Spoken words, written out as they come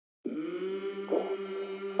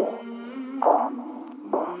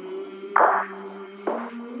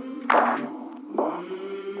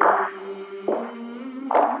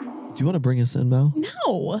you want to bring us in, Mel?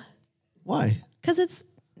 No. Why? Because it's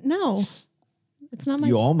not my...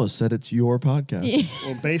 You almost said it's your podcast.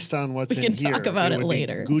 Well, based on what's We in can here, talk about it would be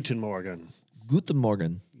later. Guten Morgen. Guten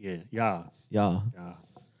Morgen. Yeah.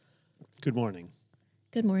 Good morning.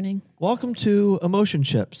 Good morning. Welcome to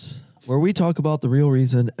Emotionships, where we talk about the real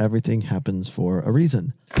reason everything happens for a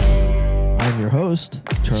reason. I'm your host,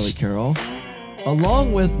 Charlie Carroll,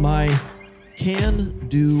 along with my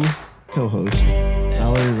can-do co-host,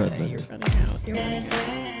 Mallory Redmond. You're running out.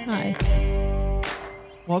 Hi.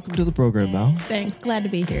 Welcome to the program, Mal. Thanks. Glad to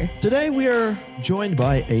be here. Today we are joined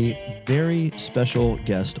by a very special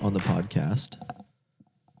guest on the podcast.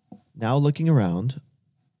 Now looking around,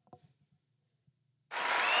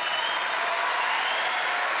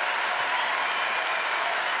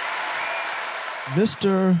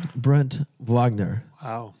 Mr. Brent Wagener.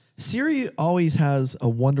 Wow. Siri always has a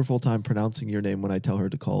wonderful time pronouncing your name when I tell her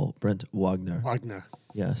to call Brent Wagener. Wagner.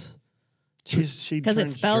 Yes. She Because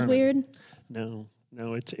it's spelled weird? No.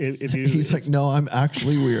 It's if you. He's like, no, I'm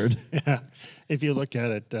actually weird. Yeah. If you look at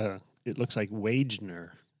it, it looks like Wagener.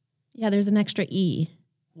 Yeah, there's an extra E.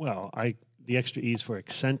 Well, the extra E is for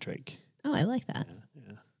eccentric. Oh, I like that.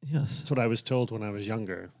 Yes. That's what I was told when I was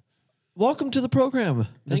younger. Welcome to the program,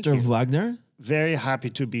 Thank Mr. you. Wagner. Very happy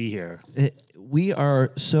to be here. We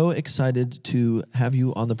are so excited to have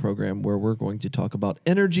you on the program where we're going to talk about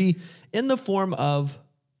energy in the form of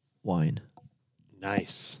wine.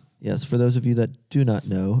 Nice. Yes, for those of you that do not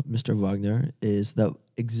know, Mr. Wagener is the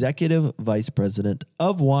executive vice president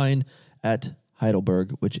of wine at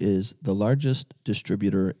Heidelberg, which is the largest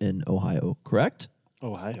distributor in Ohio, correct?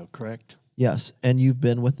 Ohio, correct. Yes, and you've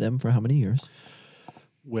been with them for how many years?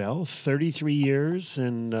 Well, 33 years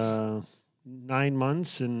and 9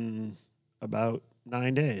 months and about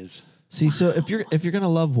 9 days. See, so if you're gonna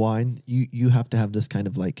love wine, you have to have this kind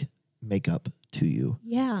of like makeup to you.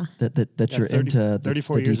 Yeah. That you're into the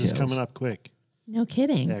 34 the years details. is coming up quick. No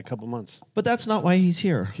kidding. Yeah, a couple months. But that's not why he's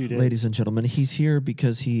here, Few days. ladies and gentlemen. He's here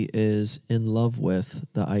because he is in love with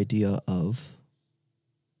the idea of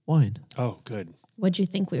wine. Oh, good. What'd you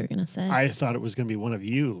think we were going to say? I thought it was going to be one of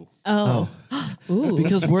you. Oh. Ooh.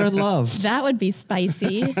 Because we're in love. That would be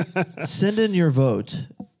spicy. Send in your vote.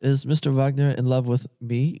 Is Mr. Wagner in love with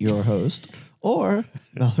me, your host, or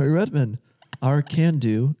Mallory Redmond, our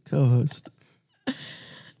can-do co-host?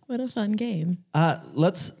 What a fun game.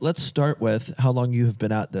 Let's start with how long you have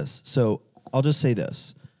been at this. So I'll just say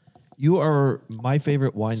this. You are my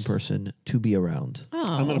favorite wine person to be around. Oh,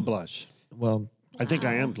 I'm going to blush. Well, I think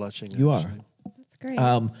I am blushing. you actually. are. that's great.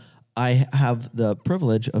 I have the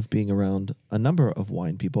privilege of being around a number of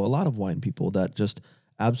wine people, a lot of wine people that just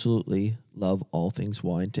absolutely love all things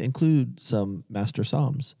wine, to include some master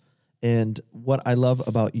somms. And what I love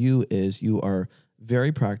about you is you are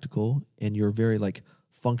very practical and you're very like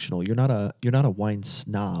functional. You're not a wine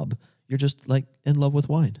snob. You're just like in love with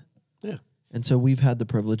wine. Yeah. And so we've had the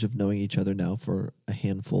privilege of knowing each other now for a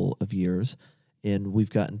handful of years, and we've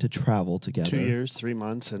gotten to travel together. 2 years, 3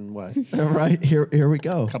 months, and what? All right, here we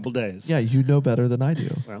go. A couple days. Yeah, you know better than I do.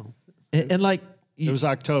 Well, And like, it was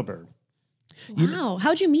October. Wow.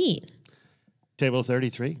 How'd you meet? Table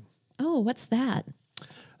 33. Oh, what's that?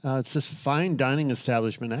 It's this fine dining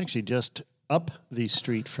establishment actually just up the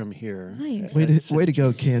street from here. Nice. way to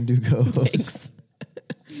go, can-do co-host.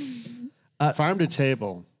 Thanks. Farm to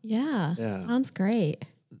table. Yeah. Yeah. Sounds great.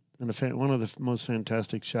 And one of the most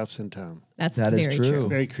fantastic chefs in town. That That is very true.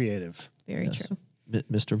 Very creative. Very Yes. true.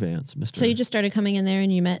 Mr. Vance, Mr. So you just started coming in there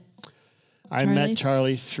and you met I Charlie? met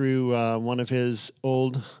Charlie through one of his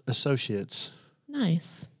old associates.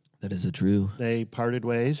 nice. That is a true. They parted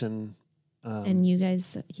ways and And you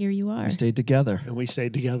guys, here you are. We stayed together. we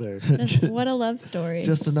stayed together. Just, what a love story.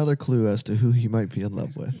 Just another clue as to who he might be in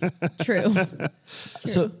love with. True.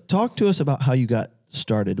 So talk to us about how you got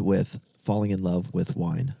started with falling in love with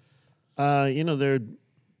wine.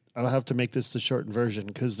 I'll have to make this the shortened version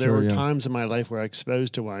because there Sure, were yeah. times in my life where I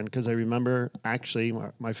exposed to wine because I remember actually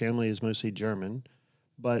my family is mostly German,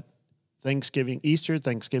 but Easter,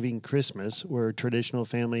 Thanksgiving, Christmas were traditional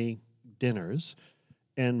family dinners,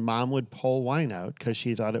 and Mom would pull wine out because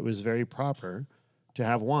she thought it was very proper to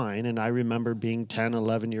have wine. And I remember being 10,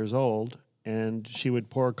 11 years old, and she would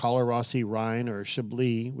pour Colarossi Rhine or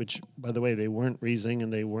Chablis, which, by the way, they weren't Riesling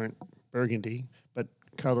and they weren't Burgundy, but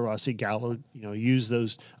Colarossi, Gallo,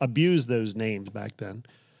 abused those names back then.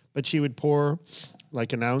 But she would pour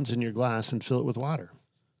like an ounce in your glass and fill it with water.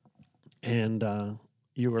 And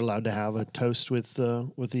you were allowed to have a toast with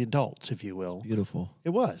the adults, if you will. Beautiful. It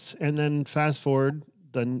was. And then fast forward,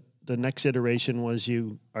 the next iteration was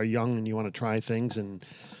you are young and you want to try things, and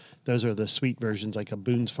those are the sweet versions like a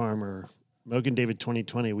Boone's Farmer Mogan David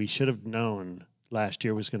 2020, we should have known last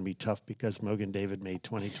year was going to be tough because Mogan David made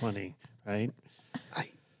 2020, right?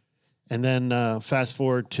 And then fast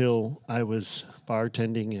forward till I was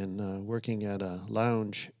bartending and working at a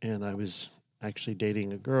lounge, and I was actually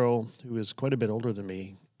dating a girl who was quite a bit older than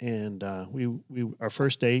me. And our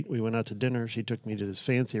first date, we went out to dinner. She took me to this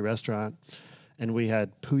fancy restaurant, and we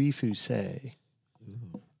had Puy Fusé,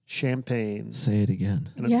 champagne. Say it again.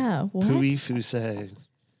 Yeah. What? Puy Fusé,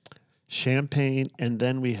 champagne, and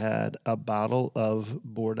then we had a bottle of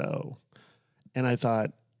Bordeaux. And I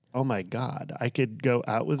thought, oh my God, I could go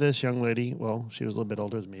out with this young lady. Well, she was a little bit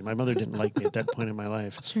older than me. My mother didn't like me at that point in my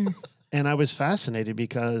life. Sure. And I was fascinated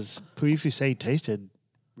because Puy Fusé tasted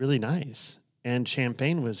really nice and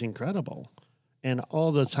champagne was incredible. And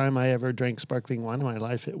all the time I ever drank sparkling wine in my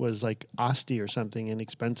life, it was like Asti or something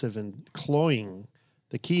inexpensive and cloying.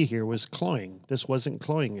 The key here was cloying. This wasn't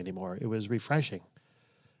cloying anymore. It was refreshing.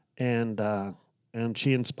 And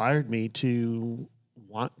she inspired me to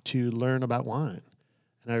want to learn about wine.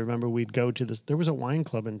 And I remember we'd go to there was a wine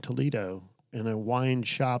club in Toledo and a wine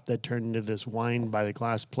shop that turned into this wine by the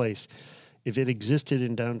glass place. If it existed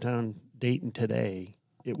in downtown Dayton today,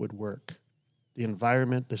 it would work. The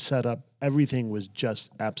environment, the setup, everything was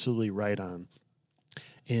just absolutely right on.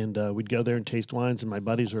 And we'd go there and taste wines, and my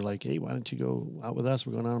buddies were like, hey, why don't you go out with us?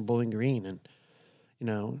 We're going out on Bowling Green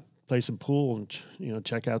and, play some pool and,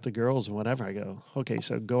 check out the girls and whatever. I go, okay,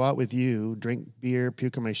 so go out with you, drink beer,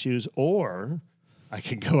 puke on my shoes, or I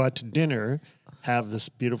could go out to dinner, have this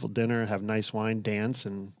beautiful dinner, have nice wine, dance,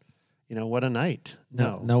 and, what a night.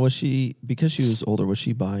 No. Now, was she, because she was older, was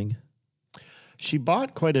she buying? She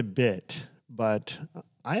bought quite a bit, but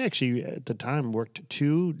I actually, at the time, worked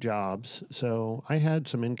 2 jobs, so I had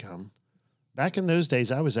some income. Back in those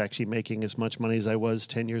days, I was actually making as much money as I was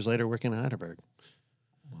 10 years later working at Heidelberg.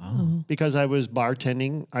 Wow. Because I was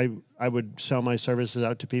bartending, I would sell my services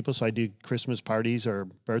out to people, so I do Christmas parties or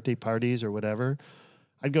birthday parties or whatever.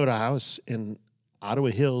 I'd go to a house in Ottawa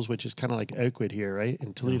Hills, which is kind of like Oakwood here, right,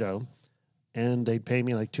 in Toledo, and they'd pay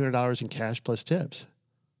me like $200 in cash plus tips.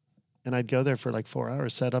 And I'd go there for like 4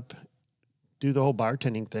 hours, set up, do the whole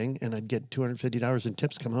bartending thing, and I'd get $250 in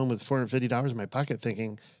tips, come home with $450 in my pocket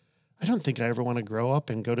thinking, I don't think I ever want to grow up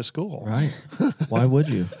and go to school. Right. Why would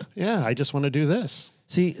you? Yeah, I just want to do this.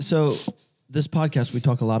 See, so this podcast, we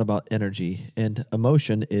talk a lot about energy, and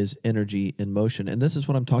emotion is energy in motion. And this is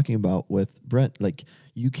what I'm talking about with Brent. Like,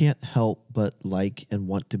 you can't help but like and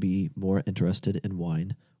want to be more interested in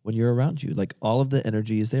wine when you're around you. Like, all of the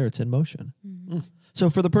energy is there. It's in motion. Mm-hmm. So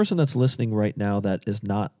for the person that's listening right now that is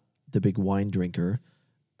not the big wine drinker,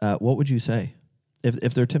 what would you say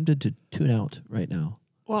if they're tempted to tune out right now?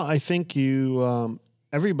 Well, I think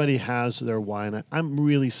everybody has their wine. I'm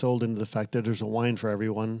really sold into the fact that there's a wine for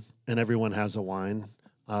everyone, and everyone has a wine.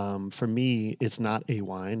 For me, it's not a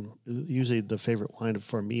wine. Usually the favorite wine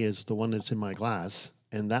for me is the one that's in my glass.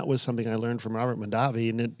 And that was something I learned from Robert Mondavi.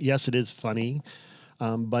 And yes, it is funny,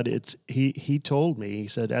 but he told me, he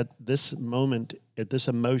said, at this moment, at this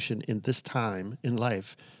emotion, in this time in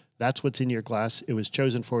life, that's what's in your glass. It was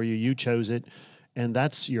chosen for you. You chose it. And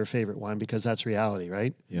that's your favorite wine because that's reality,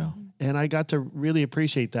 right? Yeah. And I got to really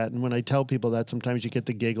appreciate that. And when I tell people that, sometimes you get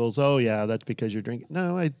the giggles. Oh, yeah, that's because you're drinking.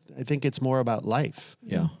 No, I think it's more about life.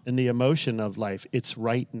 Yeah. And the emotion of life. It's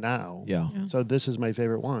right now. Yeah. So this is my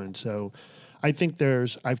favorite wine. So I think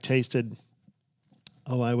I've tasted,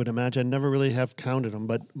 I would imagine, I never really have counted them,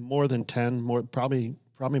 but more than 10, probably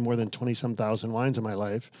more than 20-some thousand wines in my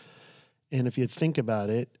life. And if you think about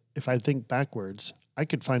it, if I think backwards, I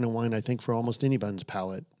could find a wine, I think, for almost anyone's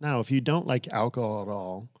palate. Now, if you don't like alcohol at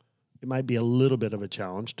all, it might be a little bit of a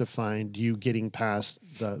challenge to find you getting past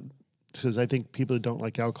because I think people who don't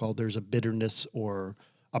like alcohol, there's a bitterness or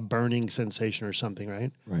a burning sensation or something,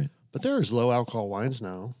 right? Right. But there's low alcohol wines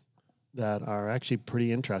now that are actually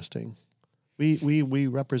pretty interesting. We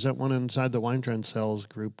represent one inside the Wine Trend Sales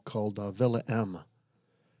group called Villa M.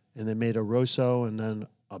 And they made a Rosso and then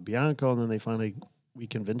a Bianco, and then we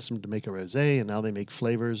convinced them to make a rosé, and now they make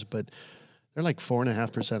flavors, but they're like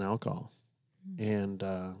 4.5% alcohol. And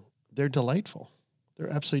they're delightful. They're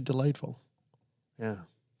absolutely delightful. Yeah.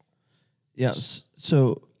 Yes.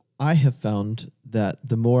 So I have found that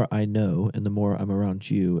the more I know and the more I'm around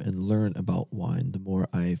you and learn about wine, the more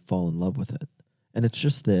I fall in love with it. And it's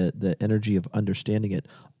just the energy of understanding it.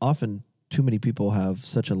 Often too many people have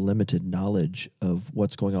such a limited knowledge of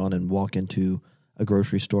what's going on and walk into a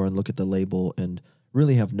grocery store and look at the label and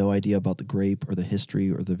really have no idea about the grape or the history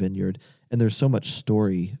or the vineyard. And there's so much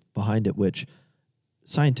story behind it, which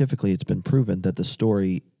scientifically it's been proven that the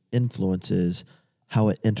story influences how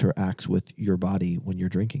it interacts with your body when you're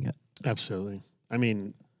drinking it. Absolutely. I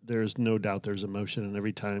mean, there's no doubt there's emotion in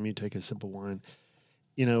every time you take a sip of wine.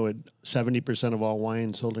 You know, 70% of all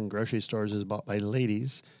wine sold in grocery stores is bought by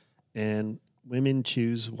ladies, and women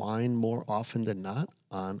choose wine more often than not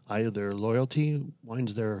on either loyalty,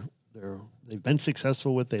 wines they've been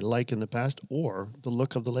successful with, they like in the past, or the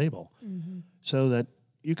look of the label. Mm-hmm. So that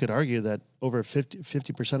you could argue that over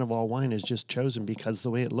 50% of all wine is just chosen because of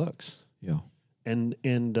the way it looks. Yeah. And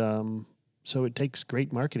so it takes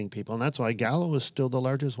great marketing people. And that's why Gallo is still the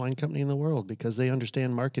largest wine company in the world, because they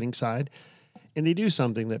understand marketing side. And they do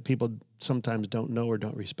something that people sometimes don't know or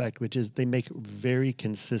don't respect, which is they make very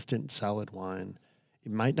consistent, solid wine.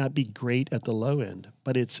 It might not be great at the low end,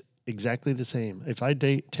 but it's exactly the same. If I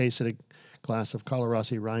tasted a glass of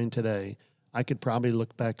Colarossi Rhine today, I could probably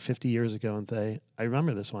look back 50 years ago and say, I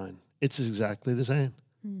remember this wine. It's exactly the same.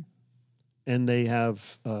 Mm. And they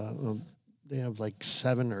have like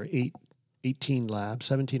 17 or 18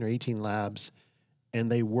 labs,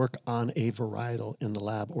 and they work on a varietal in the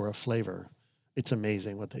lab or a flavor. It's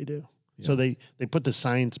amazing what they do. Yeah. So they put the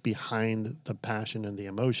science behind the passion and the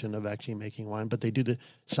emotion of actually making wine, but they do the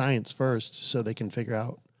science first so they can figure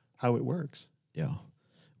out how it works. Yeah.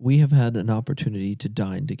 We have had an opportunity to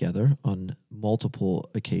dine together on multiple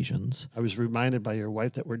occasions. I was reminded by your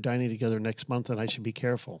wife that we're dining together next month and I should be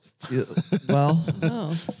careful. Yeah, well,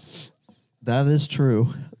 that is true.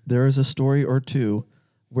 There is a story or two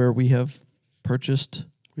where we have purchased.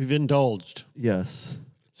 We've indulged. Yes.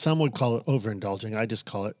 Some would call it overindulging. I just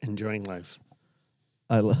call it enjoying life.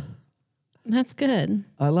 That's good.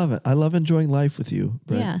 I love it. I love enjoying life with you,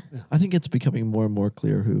 Brent. Yeah. I think it's becoming more and more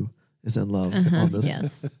clear who is in love on this.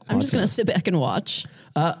 Yes. I'm just going to sit back and watch.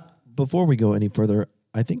 Before we go any further,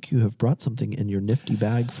 I think you have brought something in your nifty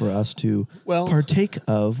bag for us to partake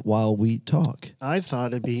of while we talk. I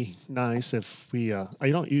thought it'd be nice if we, I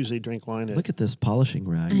don't usually drink wine at Look at this polishing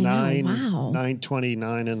rag.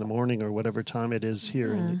 9:29 in the morning or whatever time it is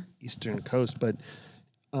here in the Eastern Coast. But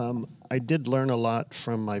I did learn a lot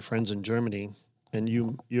from my friends in Germany. And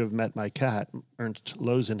you have met my cat. Ernst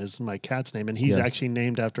Lozen is my cat's name. And he's actually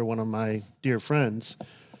named after one of my dear friends.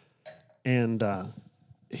 And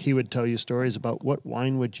he would tell you stories about what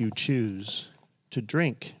wine would you choose to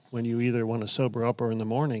drink when you either want to sober up or in the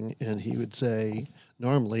morning. And he would say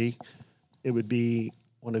normally it would be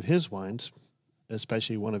one of his wines,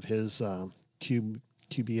 especially one of his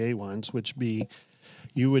QBA wines, which be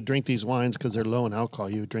you would drink these wines because they're low in alcohol.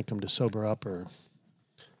 You would drink them to sober up or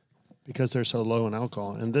because they're so low in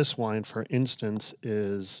alcohol. And this wine, for instance,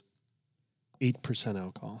 is 8%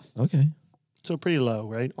 alcohol. Okay. So pretty low,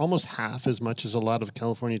 right? Almost half as much as a lot of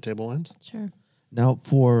California table wines. Sure. Now,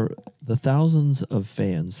 for the thousands of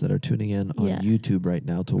fans that are tuning in on YouTube right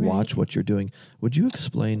now to watch what you're doing, would you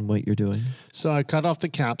explain what you're doing? So I cut off the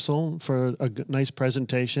capsule for a nice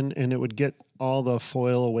presentation, and it would get all the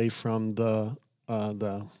foil away from the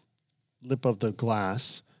lip of the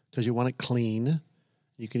glass because you want it clean.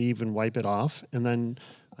 You can even wipe it off. And then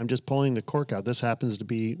I'm just pulling the cork out. This happens to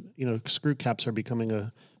be, screw caps are becoming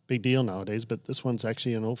a big deal nowadays, but this one's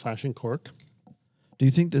actually an old-fashioned cork. Do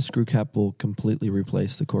you think the screw cap will completely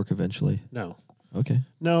replace the cork eventually? No. Okay.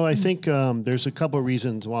 No, I think there's a couple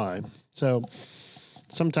reasons why. So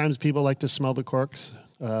sometimes people like to smell the corks.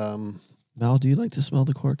 Mal, do you like to smell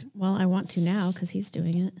the cork? Well, I want to now because he's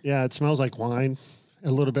doing it. Yeah, it smells like wine,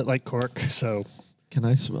 a little bit like cork, so... Can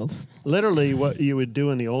I smell? Literally, what you would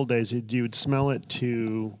do in the old days, you would smell it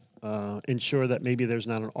to ensure that maybe there's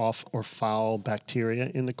not an off or foul bacteria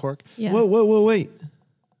in the cork. Yeah. Whoa, wait.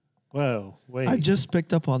 Whoa, wait. I just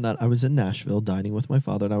picked up on that. I was in Nashville dining with my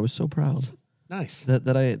father, and I was so proud. Nice.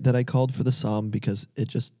 That I called for the Somme because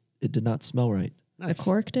it did not smell right. Nice. The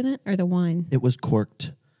cork didn't, or the wine? It was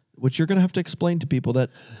corked, which you're going to have to explain to people that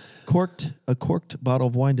a corked bottle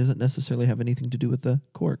of wine doesn't necessarily have anything to do with the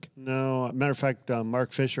cork. No, matter of fact,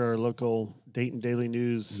 Mark Fisher, our local Dayton Daily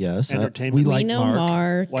News entertainment. We like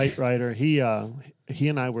Mark. White writer. He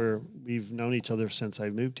and I we've known each other since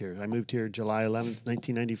I moved here. I moved here July 11th,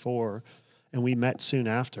 1994, and we met soon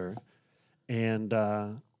after. And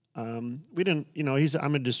we didn't,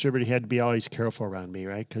 I'm a distributor. He had to be always careful around me,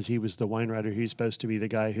 right? Because he was the wine writer. He was supposed to be the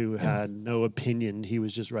guy who had no opinion. He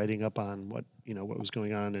was just writing up on what was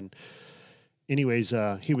going on. And anyways,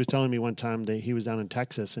 he was telling me one time that he was down in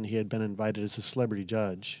Texas and he had been invited as a celebrity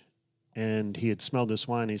judge. And he had smelled this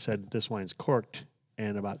wine. He said, this wine's corked.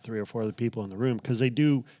 And about 3 or 4 other people in the room, because they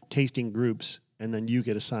do tasting groups, and then you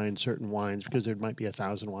get assigned certain wines because there might be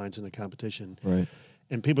 1,000 wines in the competition. Right.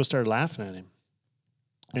 And people started laughing at him.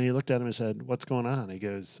 And he looked at him and said, what's going on? He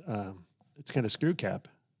goes, it's got a screw cap.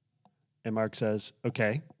 And Mark says,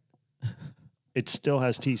 okay. It still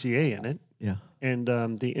has TCA in it. Yeah. And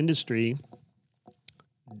the industry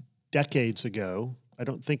decades ago, I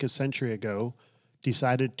don't think a century ago,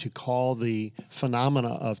 decided to call the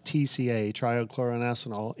phenomena of TCA,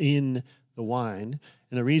 triachloroacetanol, in the wine.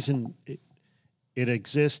 And the reason it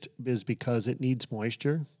exists is because it needs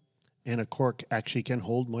moisture, and a cork actually can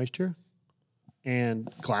hold moisture. And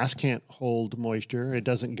glass can't hold moisture. It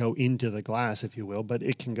doesn't go into the glass, if you will, but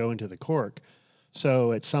it can go into the cork.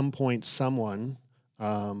 So at some point, someone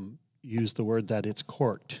used the word that it's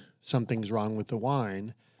corked. Something's wrong with the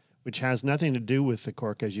wine, which has nothing to do with the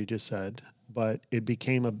cork, as you just said, but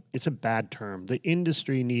it's a bad term. The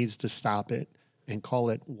industry needs to stop it and call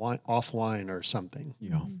it off wine or something.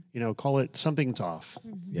 Yeah. Call it something's off.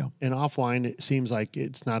 Yeah. And off wine, it seems like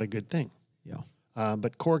it's not a good thing. Yeah.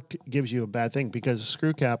 But cork gives you a bad thing because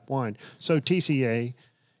screw cap wine. So TCA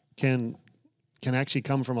can actually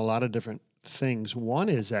come from a lot of different things. One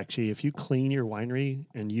is actually if you clean your winery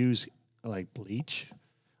and use like bleach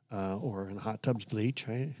or in hot tubs bleach,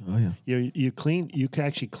 right? Oh yeah. You can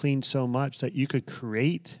actually clean so much that you could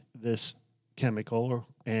create this chemical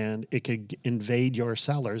and it could invade your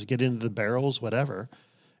cellars, get into the barrels, whatever.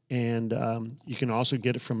 And you can also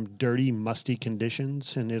get it from dirty, musty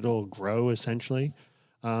conditions, and it'll grow essentially.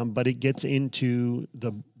 But it gets into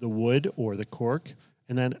the wood or the cork,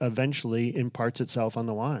 and then eventually imparts itself on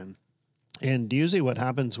the wine. And usually what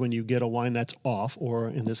happens when you get a wine that's off, or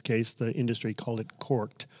in this case, the industry called it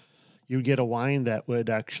corked, you get a wine that would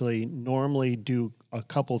actually normally do a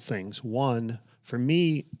couple things. One, for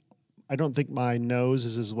me, I don't think my nose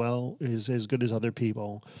is as good as other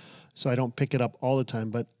people. So I don't pick it up all the time.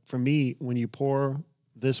 But for me, when you pour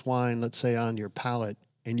this wine, let's say, on your palate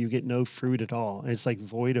and you get no fruit at all, and it's like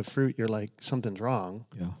void of fruit, you're like, something's wrong.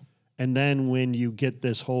 Yeah. And then when you get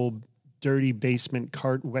this whole dirty basement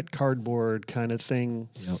wet cardboard kind of thing,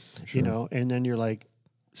 Yep, sure. and then you're like,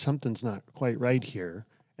 something's not quite right here.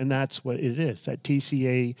 And that's what it is. That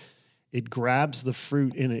TCA, it grabs the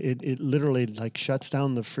fruit and it literally like shuts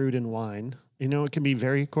down the fruit in wine. It can be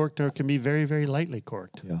very corked or it can be very, very lightly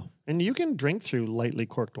corked. Yeah. And you can drink through lightly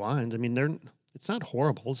corked wines. I mean, it's not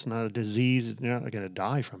horrible. It's not a disease. You're not going to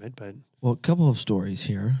die from it, but. Well, a couple of stories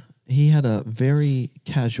here. He had a very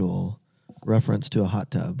casual reference to a hot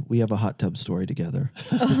tub. We have a hot tub story together.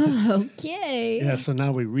 Okay. Yeah, so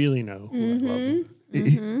now we really know who I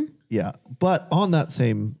love. Yeah. But on that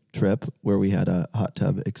same trip where we had a hot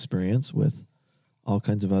tub experience with all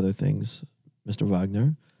kinds of other things, Mr.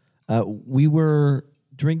 Wagner, we were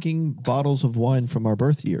drinking bottles of wine from our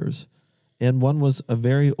birth years. And one was a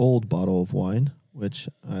very old bottle of wine, which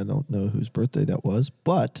I don't know whose birthday that was,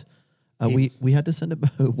 but we had to send it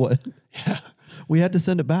back. What? Yeah. We had to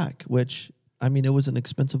send it back, which, I mean, it was an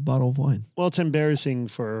expensive bottle of wine. Well, it's embarrassing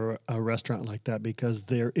for a restaurant like that because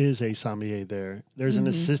there is a sommelier there. There's an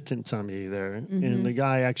assistant sommelier there. And the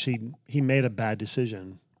guy actually, he made a bad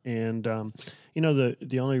decision. And,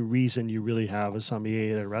 the only reason you really have a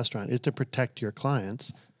sommelier at a restaurant is to protect your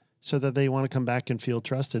clients so that they want to come back and feel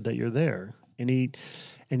trusted that you're there. And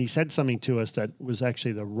he said something to us that was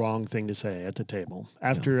actually the wrong thing to say at the table.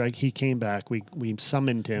 After he came back, we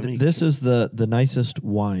summoned him. This is the nicest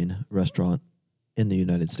wine restaurant in the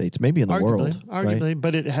United States, maybe in the world. Arguably, right?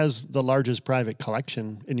 but it has the largest private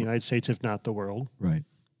collection in the United States, if not the world. Right.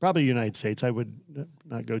 Probably the United States. I would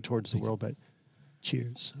not go towards the world, but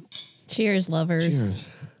cheers. Cheers, lovers.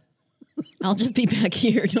 Cheers. I'll just be back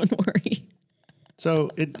here. Don't worry. So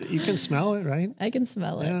you can smell it, right? I can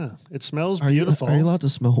smell it. Yeah, it smells Are beautiful. you allowed to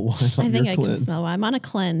smell wine on I think your I cleanse? can smell. I'm on a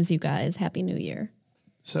cleanse, you guys. Happy New Year.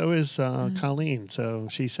 So is Colleen. So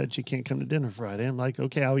she said she can't come to dinner Friday. I'm like,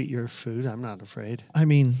 okay, I'll eat your food. I'm not afraid. I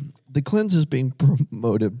mean, the cleanse is being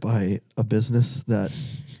promoted by a business that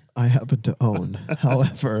I happen to own.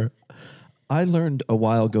 However, I learned a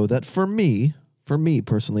while ago that for me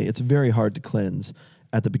personally, it's very hard to cleanse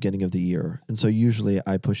at the beginning of the year. And so usually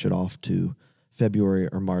I push it off to February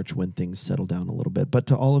or March when things settle down a little bit. But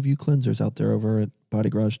to all of you cleansers out there over at Body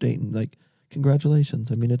Garage Dayton, like,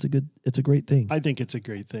 congratulations. I mean, it's a great thing. I think it's a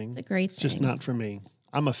great thing. It's a great It's just thing. not for me.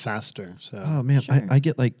 I'm a faster. So Oh man, Sure. I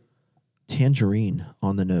get like tangerine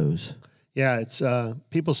on the nose. yeah, it's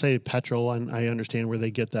people say petrol, and I understand where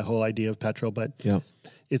they get the whole idea of petrol, but Yeah.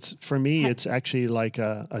 it's for me, it's actually like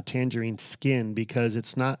a tangerine skin because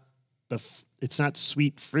it's not it's not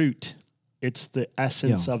sweet fruit. It's the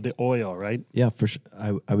essence of the oil, right? Yeah, for sure.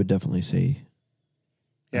 I would definitely say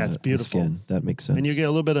Yeah, it's the beautiful. skin. That makes sense. And you get a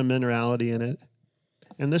little bit of minerality in it.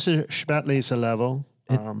 And this is Spätlese level.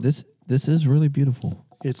 This is really beautiful.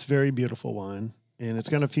 It's very beautiful wine. And it's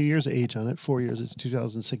got a few years of age on it. 4 years. It's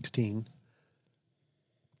 2016.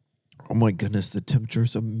 Oh my goodness, the temperature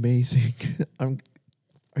is amazing.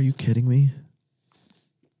 Are you kidding me?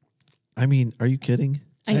 I mean, are you kidding?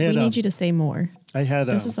 We need you to say more. I had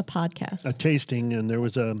This is a podcast. a tasting, and there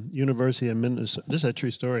was a University of Minnesota. This is a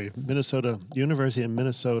true story. University of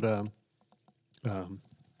Minnesota, not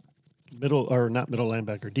middle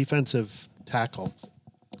linebacker, defensive tackle,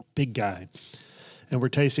 big guy, and we're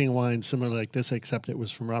tasting wine similar like this, except it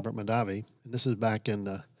was from Robert Mondavi, and this is back in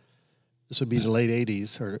this would be the late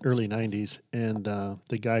 '80s or early '90s, and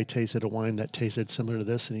the guy tasted a wine that tasted similar to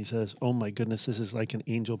this, and he says, "Oh my goodness, this is like an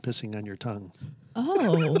angel pissing on your tongue."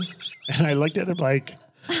 Oh. And I looked at him like,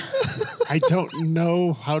 I don't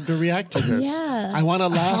know how to react to this. Yeah. I want to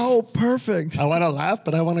laugh. How perfect. I want to laugh,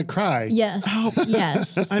 but I want to cry. Yes.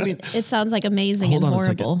 Yes. I mean, It sounds like amazing hold and on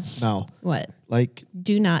horrible. a second. Now, What? like,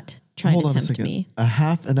 Do not try hold to on a tempt second. me. A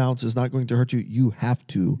half an ounce is not going to hurt you. You have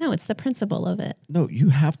to. No, it's the principle of it. No, you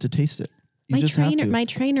have to taste it. You just have to. My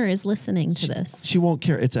trainer is listening to this. She won't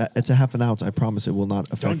care. It's a half an ounce. I promise it will not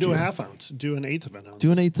affect Don't do you. a half ounce. Do an eighth of an ounce.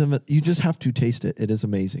 Do an eighth of it. You just have to taste it. It is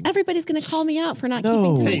amazing. Everybody's going to call me out for not No,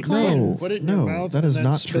 keeping to the Hey, cleanse. Put it in No, your mouth that and is then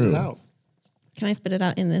not spit true. it out. Can I spit it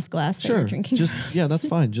out in this glass that Sure. you're drinking? Yeah, that's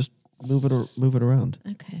fine. Just move it around.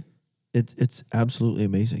 Okay. It's absolutely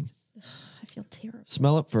amazing. I feel terrible.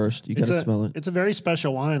 Smell it first. You got to smell it. It's a very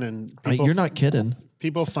special wine, and people, You're not kidding.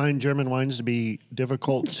 people find German wines to be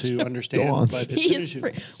difficult to understand. on. But as soon as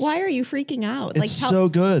you- Why are you freaking out? It's so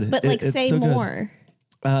good. But It's say so good. more.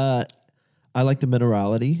 I like the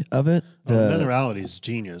minerality of it. the minerality is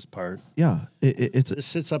genius part. Yeah, it's It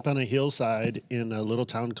sits up on a hillside in a little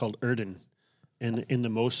town called Erden, in the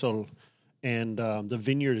Mosel, and the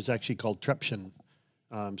vineyard is actually called Treppchen.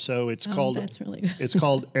 So it's called That's really good. it's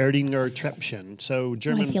called Erdinger Treppchen. So Oh,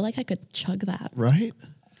 German. I feel like I could chug that. right.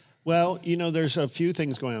 Well, there's a few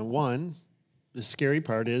things going on. One, the scary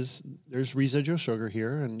part is there's residual sugar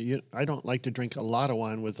here, and I don't like to drink a lot of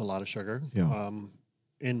wine with a lot of sugar. Yeah.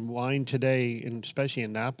 In wine today, and especially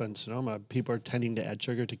in Napa and Sonoma, people are tending to add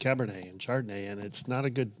sugar to Cabernet and Chardonnay, and it's not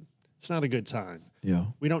a good time. Yeah.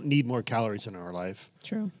 We don't need more calories in our life.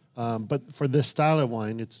 True. But for this style of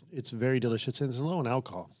wine, it's very delicious, and it's low in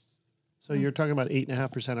alcohol. So you're talking about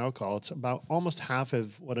 8.5% alcohol. It's about almost half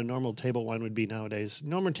of what a normal table wine would be nowadays.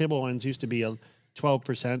 Normal table wines used to be a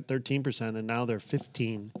 12%, 13%, and now they're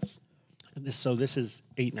 15%. And this is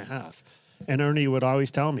 8.5%. And Ernie would always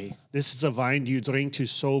tell me, this is a wine you drink to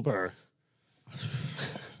sober.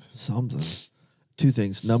 Something. Two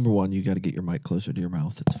things. Number one, you got to get your mic closer to your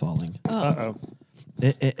mouth. It's falling. Uh-oh.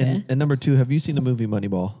 And number two, have you seen the movie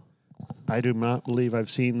Moneyball? I do not believe I've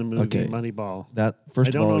seen the movie Okay. Moneyball. That I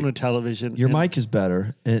first don't of all, own a television. your and- mic is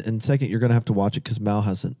better, and second, you're going to have to watch it because Mal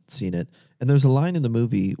hasn't seen it. And there's a line in the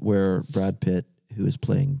movie where Brad Pitt, who is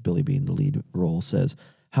playing Billy Bean, the lead role, says,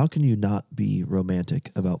 "How can you not be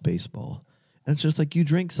romantic about baseball?" And it's just like you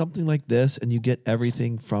drink something like this, and you get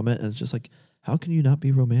everything from it, and it's just like, how can you not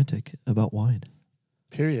be romantic about wine?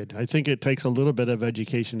 Period. I think it takes a little bit of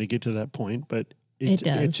education to get to that point, but It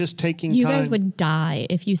does. It's just taking You time. guys would die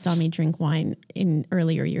if you saw me drink wine in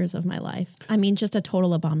earlier years of my life. I mean, just a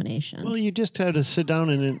total abomination. Well, you just had to sit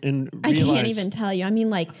down and I realize. can't even tell you. I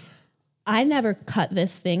mean, like, I never cut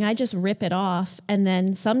this thing. I just rip it off. And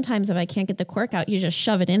then sometimes if I can't get the cork out, you just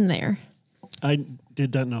shove it in there. I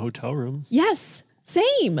did that in a hotel room. Yes.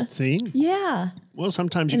 Same. See? Yeah. Well,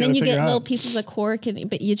 sometimes you And got then to you figure get little out. pieces of cork,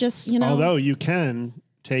 but you just, Although you can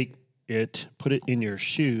take it, put it in your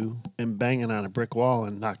shoe, and bang it on a brick wall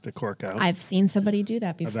and knock the cork out. I've seen somebody do that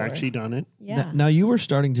I've before. actually done it. Yeah. Now you were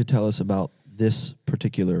starting to tell us about this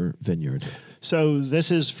particular vineyard. So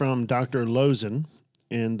this is from Dr. Lozen,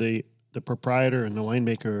 and the proprietor and the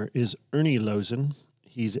winemaker is Ernie Lozen.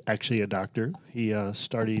 He's actually a doctor. He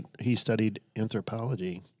studied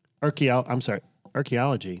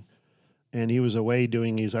archaeology, and he was away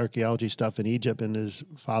doing his archaeology stuff in Egypt, and his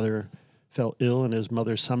father fell ill, and his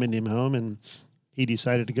mother summoned him home, and he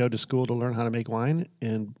decided to go to school to learn how to make wine,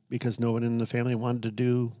 and because no one in the family wanted to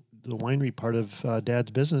do the winery part of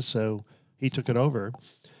Dad's business, so he took it over,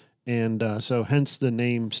 and so hence the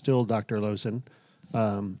name still Dr. Lozen.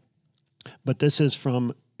 But this is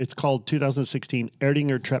it's called 2016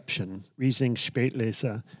 Erdinger Treppchen, Riesling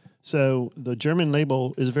Spätlese. So the German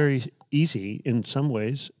label is very easy in some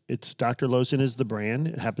ways. It's Dr. Lozen is the brand.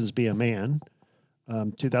 It happens to be a man.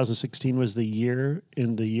 2016 was the year.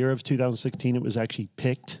 In the year of 2016, it was actually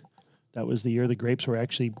picked. That was the year the grapes were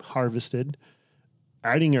actually harvested.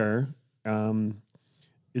 Erdinger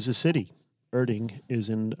is a city. Erding is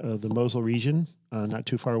in the Mosel region, not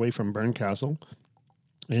too far away from Bernkastel.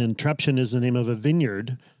 And Treppchen is the name of a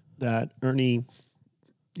vineyard that Ernie,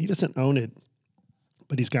 he doesn't own it,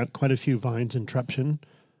 but he's got quite a few vines in Treppchen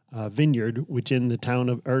vineyard, which in the town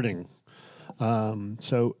of Erding.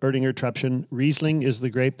 So Erdinger Trepchen. Riesling is the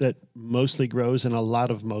grape that mostly grows in a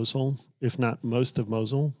lot of Mosel, if not most of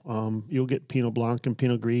Mosel. You'll get Pinot Blanc and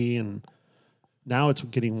Pinot Gris, and now it's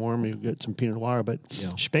getting warm. You'll get some Pinot Noir, but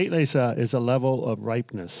Spätlese is a level of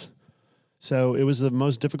ripeness. So it was the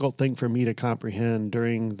most difficult thing for me to comprehend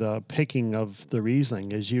during the picking of the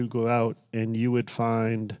Riesling, as you go out and you would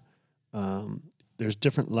find there's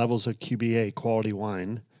different levels of QBA, quality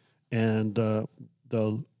wine, and the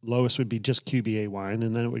lowest would be just QBA wine,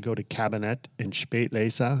 and then it would go to Cabernet and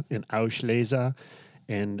Spätlese and Auslese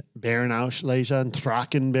and Beerenauslese and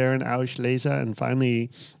Trockenbeerenauslese, and finally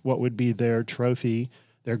what would be their trophy,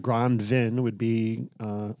 their Grand Vin would be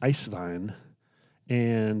Eiswein.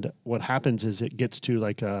 And what happens is it gets to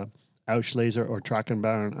like a Auslese or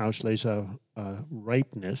Trockenbeerenauslese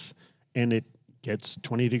ripeness, and it gets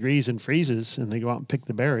 20 degrees and freezes, and they go out and pick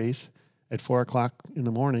the berries at 4 o'clock in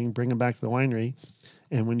the morning, bring them back to the winery.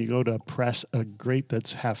 And when you go to press a grape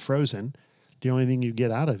that's half frozen, the only thing you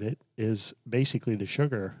get out of it is basically the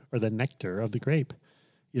sugar or the nectar of the grape.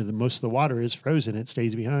 Most of the water is frozen, it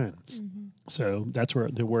stays behind. Mm-hmm. So that's where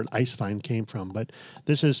the word Eiswein came from. But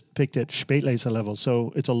this is picked at Spätlese level,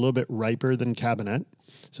 so it's a little bit riper than Cabernet.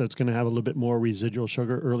 So it's going to have a little bit more residual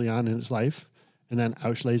sugar early on in its life. And then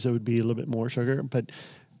Auslese would be a little bit more sugar. But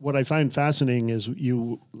what I find fascinating is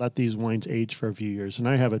you let these wines age for a few years. And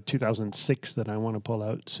I have a 2006 that I want to pull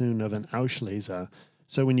out soon of an Auslese.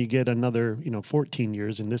 So when you get another, 14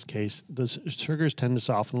 years in this case, the sugars tend to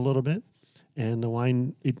soften a little bit. And the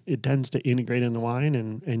wine, it tends to integrate in the wine,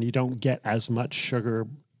 and you don't get as much sugar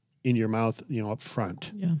in your mouth, up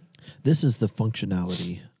front. Yeah. This is the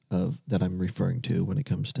functionality of that I'm referring to when it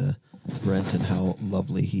comes to Brent and how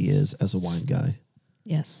lovely he is as a wine guy.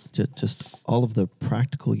 Yes. Just all of the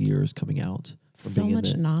practical years coming out. So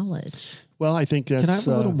much knowledge. Well, I think that's... Can I have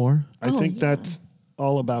a little more? I think that's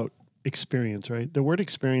all about experience, right? The word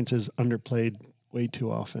experience is underplayed way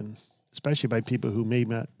too often, especially by people who may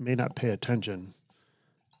not pay attention.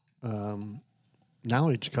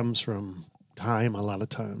 Knowledge comes from time a lot of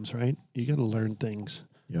times, right? You got to learn things.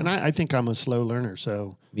 Yeah. And I think I'm a slow learner,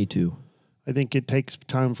 so... Me too. I think it takes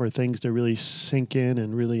time for things to really sink in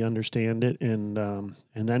and really understand it. And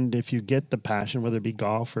then if you get the passion, whether it be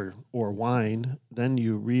golf or wine, then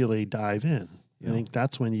you really dive in. Yeah. I think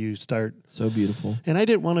that's when you start. So beautiful. And I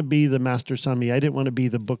didn't want to be the master sommelier. I didn't want to be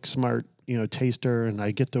the book smart, taster. And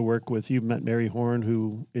I get to work with, you've met Mary Horn,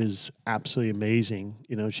 who is absolutely amazing.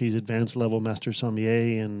 She's advanced level master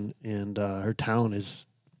sommelier, and her town is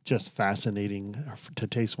just fascinating to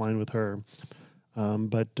taste wine with her.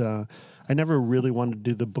 But I never really wanted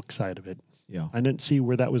to do the book side of it. Yeah. I didn't see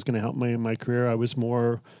where that was going to help me in my career. I was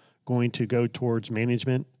more going to go towards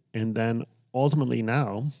management. And then ultimately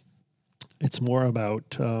now it's more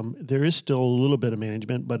about, there is still a little bit of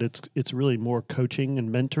management, but it's really more coaching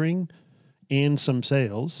and mentoring and some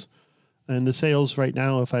sales. And the sales right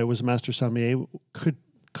now, if I was a master sommelier,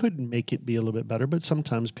 could make it be a little bit better. But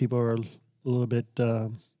sometimes people are a little bit,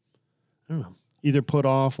 either put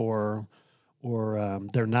off or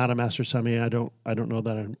they're not a master sommelier. I don't know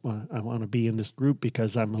that I want to be in this group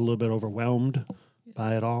because I'm a little bit overwhelmed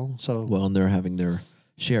by it all. So and they're having their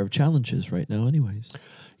share of challenges right now, anyways.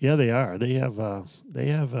 Yeah, they are. They have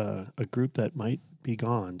a group that might be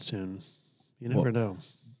gone soon. You never know.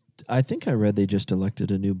 I think I read they just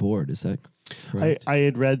elected a new board. Is that correct? I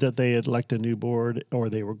had read that they had elected a new board, or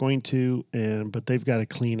they were going to, but they've got to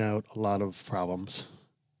clean out a lot of problems.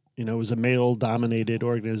 It was a male-dominated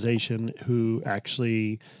organization who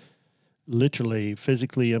actually literally,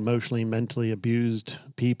 physically, emotionally, mentally abused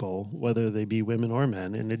people, whether they be women or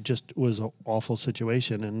men, and it just was an awful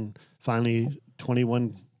situation. And finally,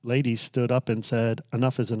 21 ladies stood up and said,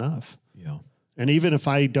 enough is enough. Yeah. And even if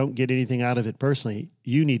I don't get anything out of it personally,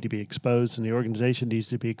 you need to be exposed, and the organization needs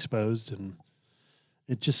to be exposed. And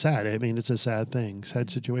it's just sad. I mean, it's a sad thing,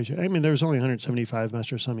 sad situation. I mean, there's only 175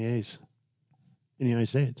 master sommeliers in the United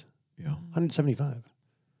States. Yeah. 175.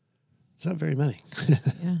 It's not very many.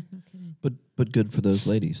 Yeah, no kidding. But good for those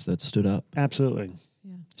ladies that stood up. Absolutely.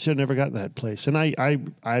 Yeah. Should have never gotten that place. And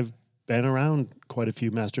I've been around quite a few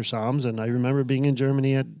master somms, and I remember being in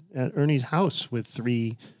Germany at Ernie's house with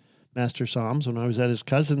 3 master somms. When I was at his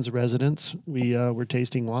cousin's residence, we were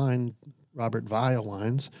tasting wine, Robert Weil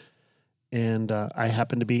wines. And I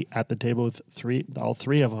happened to be at the table with all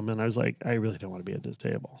three of them. And I was like, I really don't want to be at this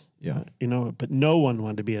table. Yeah. But no one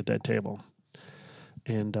wanted to be at that table.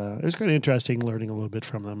 And it was kind of interesting learning a little bit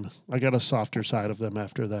from them. I got a softer side of them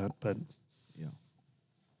after that. But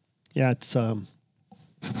yeah,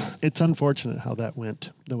 it's unfortunate how that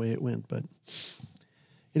went the way it went. But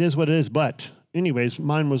it is what it is. But anyways,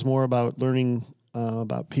 mine was more about learning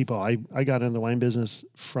about people. I got in the wine business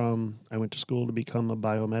I went to school to become a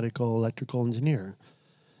biomedical electrical engineer.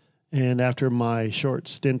 And after my short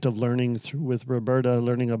stint of learning with Roberta,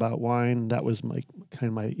 learning about wine, that was my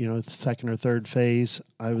second or third phase.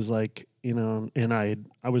 I was like, and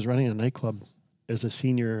I was running a nightclub as a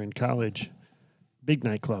senior in college, big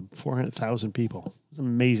nightclub, 400,000 people. It's an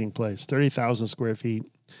amazing place, 30,000 square feet.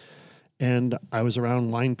 And I was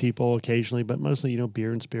around wine people occasionally, but mostly,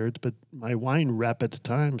 beer and spirits. But my wine rep at the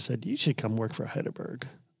time said, you should come work for Heidelberg.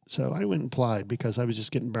 So I went and applied because I was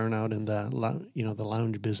just getting burnt out in the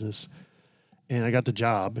lounge business. And I got the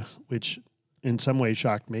job, which in some ways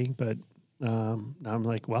shocked me. But now I'm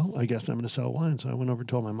like, well, I guess I'm going to sell wine. So I went over and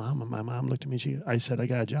told my mom, and my mom looked at me. I said, I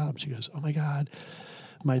got a job. She goes, oh, my God,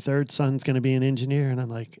 my third son's going to be an engineer. And I'm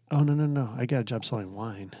like, oh, no. I got a job selling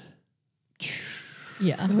wine.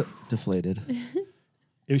 Yeah. Deflated.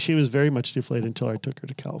 She was very much deflated until I took her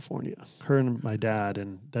to California, her and my dad.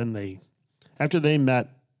 And then after they met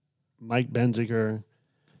Mike Benziger,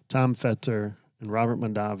 Tom Fetzer, and Robert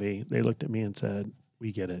Mondavi, they looked at me and said,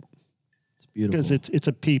 we get it. It's beautiful. Because it's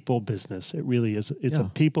a people business. It really is. It's a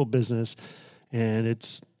people business, and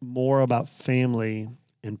it's more about family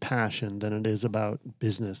and passion than it is about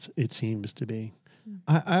business, it seems to be.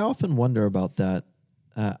 I often wonder about that.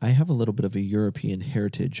 I have a little bit of a European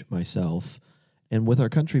heritage myself, and with our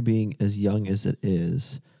country being as young as it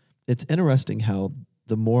is, it's interesting how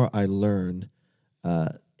the more I learn,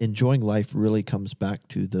 enjoying life really comes back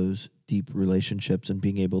to those deep relationships and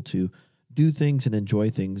being able to do things and enjoy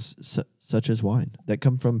things such as wine that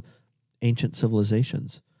come from ancient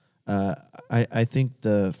civilizations. I think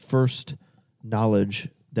the first knowledge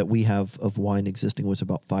that we have of wine existing was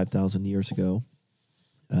about 5,000 years ago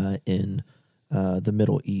in the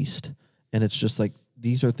Middle East. And it's just like,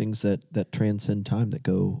 these are things that transcend time, that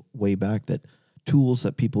go way back, that tools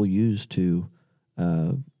that people use to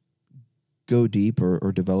go deep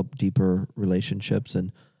or develop deeper relationships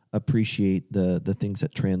and appreciate the things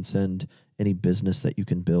that transcend any business that you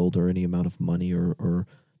can build or any amount of money or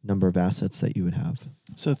number of assets that you would have.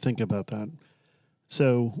 So think about that.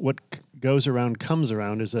 So what goes around comes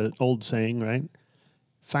around is an old saying, right?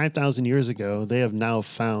 5,000 years ago, they have now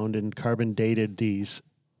found and carbon dated these,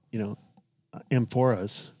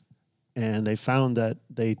 amphoras, and they found that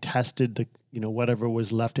they tested the, whatever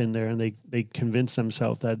was left in there, and they convinced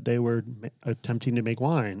themselves that they were attempting to make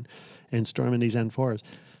wine and storming these amphoras.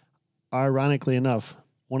 Ironically enough,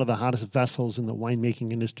 one of the hottest vessels in the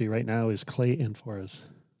winemaking industry right now is clay amphoras.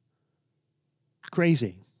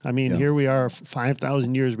 Crazy. I mean, Here we are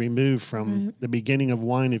 5,000 years removed from the beginning of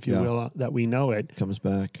wine, if you will, that we know it. Comes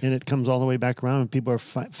back. And it comes all the way back around. And people are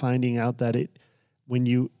finding out that when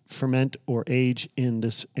you ferment or age in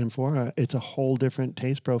this amphora, it's a whole different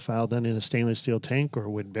taste profile than in a stainless steel tank or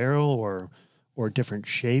wood barrel or different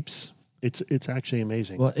shapes. It's actually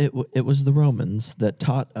amazing. Well, it was the Romans that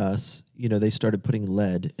taught us, they started putting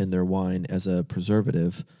lead in their wine as a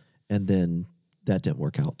preservative, and then that didn't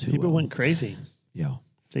work out too well. People went crazy. Yeah.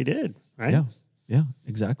 They did, right? Yeah,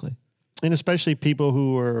 exactly. And especially people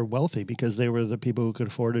who were wealthy, because they were the people who could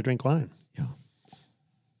afford to drink wine. Yeah.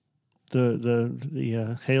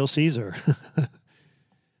 The Hail Caesar,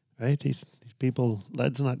 right? These people,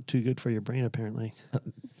 lead's not too good for your brain, apparently.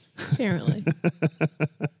 Apparently.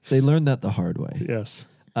 They learned that the hard way. Yes.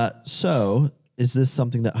 So is this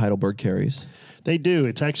something that Heidelberg carries? They do.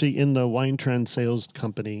 It's actually in the Wine Trend Sales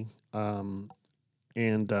Company.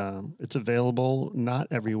 And it's available not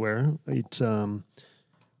everywhere. It's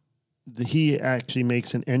he actually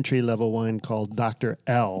makes an entry-level wine called Dr.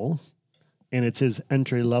 L, and it's his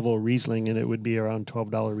entry-level Riesling, and it would be around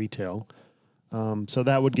 $12 retail. So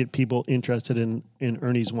that would get people interested in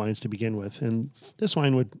Ernie's wines to begin with. And this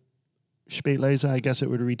wine would, Spätlese, I guess it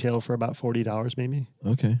would retail for about $40 maybe.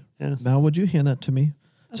 Okay. Yeah. Mal, would you hand that to me?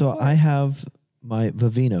 So I have my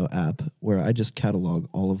Vivino app where I just catalog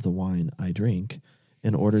all of the wine I drink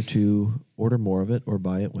in order to order more of it or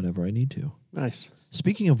buy it whenever I need to. Nice.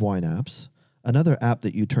 Speaking of wine apps, another app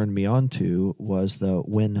that you turned me on to was the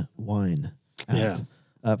Win Wine app.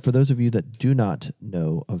 Yeah. For those of you that do not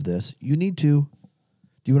know of this, you need to.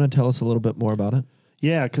 Do you want to tell us a little bit more about it?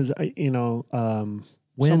 Yeah, because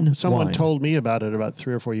someone Wine. told me about it about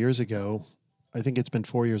 3 or 4 years ago. I think it's been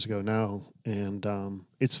 4 years ago now, and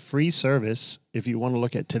it's free service if you want to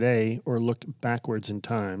look at today or look backwards in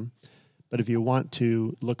time. But if you want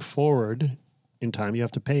to look forward in time, you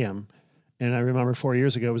have to pay them. And I remember 4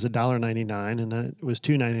 years ago it was $1.99, and then it was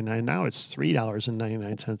 $2.99. Now it's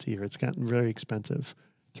 $3.99 a year. It's gotten very expensive.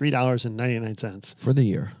 $3.99 For the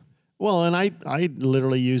year. Well, and I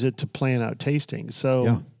literally use it to plan out tastings.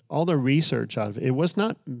 So all the research out of it, it was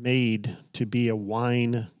not made to be a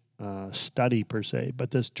wine study per se,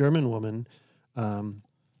 but this German woman,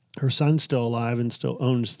 her son's still alive and still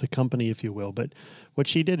owns the company, if you will. But what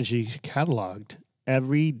she did is she cataloged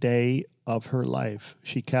every day of her life.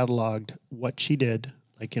 She cataloged what she did,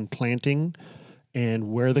 like in planting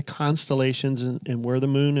and where the constellations and where the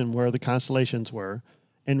moon and where the constellations were,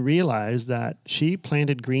 and realized that she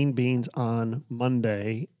planted green beans on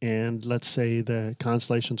Monday, and let's say the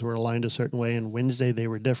constellations were aligned a certain way, and Wednesday they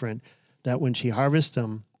were different, that when she harvested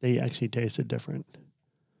them, they actually tasted different.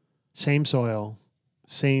 Same soil,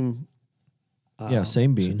 same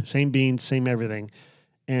same bean. Same beans, same everything.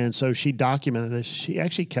 And so she documented this. She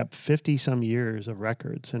actually kept 50 some years of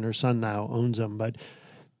records, and her son now owns them. But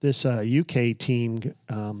this UK team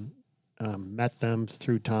met them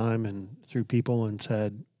through time and through people and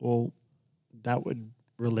said, well, that would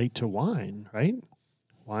relate to wine, right?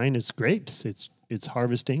 Wine is grapes. It's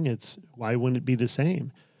harvesting. Why wouldn't it be the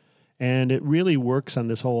same? And it really works on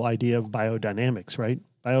this whole idea of biodynamics, right?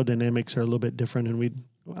 Biodynamics are a little bit different, and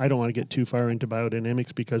I don't want to get too far into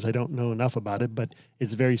biodynamics because I don't know enough about it, but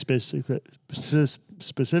it's very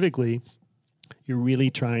specifically, you're really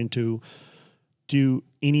trying to do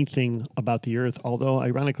anything about the earth, although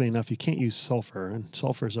ironically enough, you can't use sulfur, and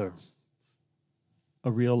sulfur is a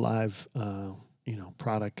real live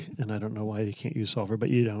product, and I don't know why you can't use sulfur, but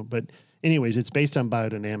you don't. But anyways, it's based on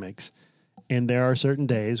biodynamics, and there are certain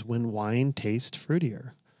days when wine tastes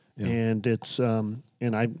fruitier, and it's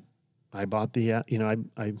I bought the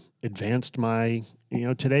I advanced my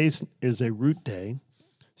today's is a root day,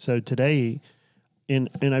 so today, and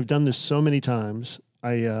I've done this so many times.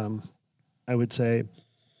 I would say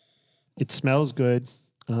it smells good,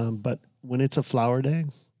 but when it's a flower day,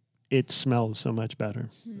 it smells so much better.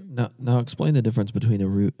 Now explain the difference between a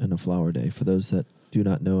root and a flower day for those that do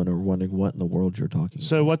not know and are wondering what in the world you're talking about.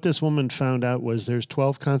 So what this woman found out was there's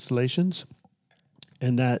 12 constellations,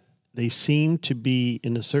 and that they seem to be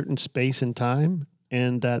in a certain space and time,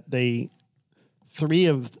 and that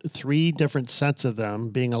three different sets of them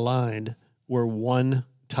being aligned were one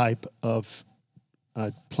type of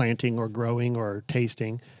planting or growing or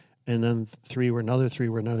tasting, and then three were another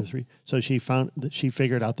three. So she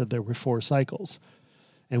figured out that there were 4 cycles.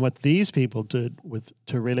 And what these people did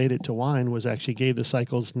to relate it to wine was actually gave the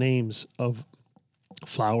cycles names of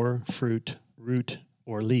flower, fruit, root,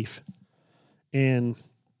 or leaf. And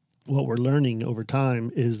what we're learning over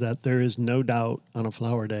time is that there is no doubt on a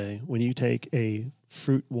flower day when you take a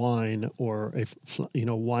fruit wine or a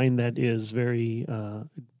wine that is very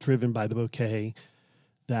driven by the bouquet,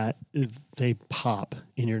 that they pop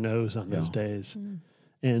in your nose on those days.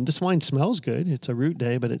 And this wine smells good. It's a root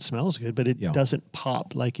day, but it smells good, but it doesn't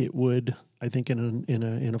pop like it would, I think,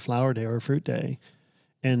 in a flower day or a fruit day.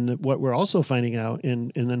 And what we're also finding out,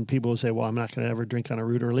 and then people will say, well, I'm not going to ever drink on a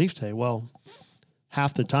root or leaf day. Well,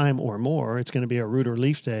 half the time or more, it's going to be a root or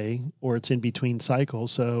leaf day, or it's in between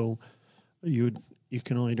cycles. So you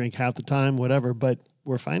can only drink half the time, whatever. But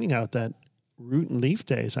we're finding out that root and leaf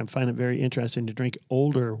days, I find it very interesting to drink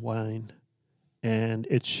older wine, and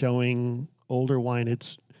it's showing older wine.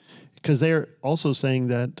 It's because they're also saying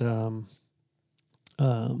that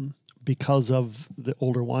because of the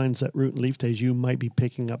older wines, that root and leaf days, you might be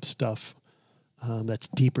picking up stuff that's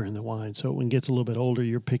deeper in the wine. So when it gets a little bit older,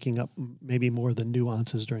 you're picking up maybe more of the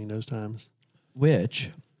nuances during those times.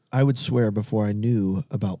 Which I would swear before I knew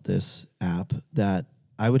about this app that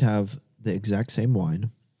I would have the exact same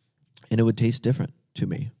wine and it would taste different to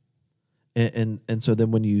me. And so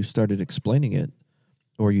then when you started explaining it,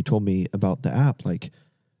 or you told me about the app, like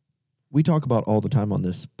we talk about all the time on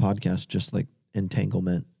this podcast, just like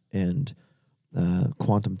entanglement and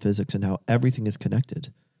quantum physics and how everything is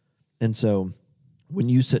connected. And so when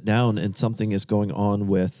you sit down and something is going on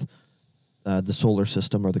with the solar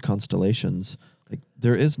system or the constellations, like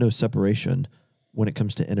there is no separation when it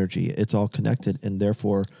comes to energy. It's all connected, and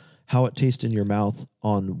therefore how it tastes in your mouth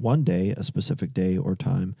on one day, a specific day or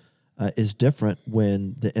time, is different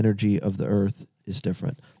when the energy of the earth is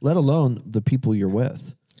different, let alone the people you're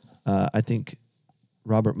with. I think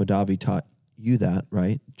Robert Mondavi taught you that,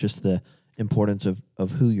 right? Just the importance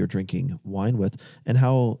of who you're drinking wine with and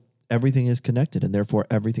how everything is connected, and therefore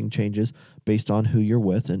everything changes based on who you're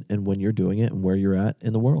with and when you're doing it and where you're at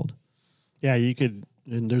in the world. Yeah, you could,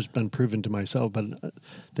 and there's been proven to myself, but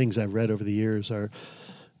things I've read over the years are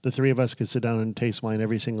the three of us could sit down and taste wine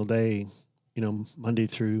every single day, Monday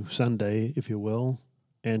through Sunday, if you will,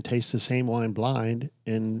 and taste the same wine blind.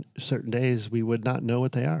 And certain days we would not know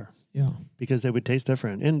what they are. Yeah. Because they would taste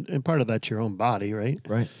different. And part of that's your own body, right?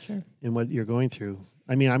 Right. Sure. And what you're going through.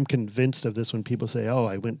 I mean, I'm convinced of this when people say, oh,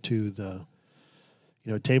 I went to the,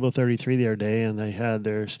 Table 33 the other day, and they had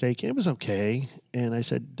their steak. It was okay. And I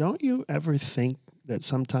said, don't you ever think that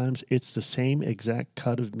sometimes it's the same exact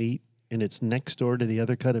cut of meat and it's next door to the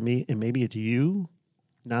other cut of meat, and maybe it's you,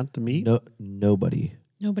 not the meat? No, nobody.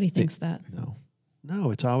 Nobody thinks that.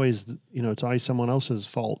 No, it's always, it's always someone else's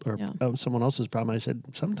fault or someone else's problem. I said,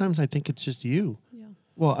 sometimes I think it's just you. Yeah.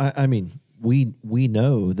 Well, I mean, we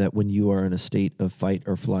know that when you are in a state of fight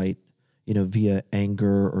or flight, via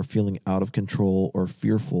anger or feeling out of control or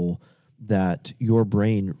fearful, that your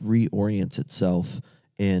brain reorients itself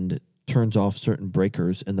and turns off certain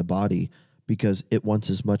breakers in the body because it wants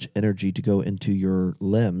as much energy to go into your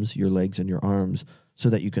limbs, your legs and your arms, so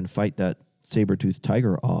that you can fight that saber-toothed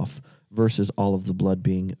tiger off, versus all of the blood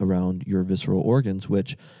being around your visceral organs,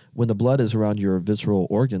 which when the blood is around your visceral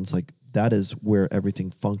organs, like that is where everything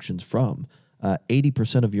functions from.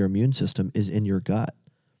 80% of your immune system is in your gut.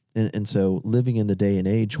 And so living in the day and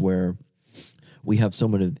age where we have so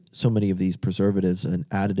many of these preservatives and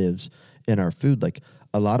additives in our food, like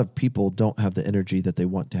a lot of people don't have the energy that they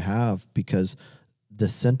want to have because the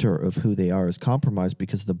center of who they are is compromised,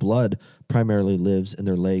 because the blood primarily lives in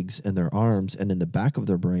their legs and their arms and in the back of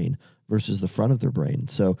their brain versus the front of their brain.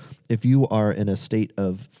 So if you are in a state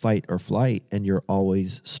of fight or flight and you're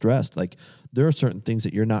always stressed, like there are certain things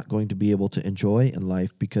that you're not going to be able to enjoy in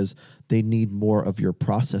life because they need more of your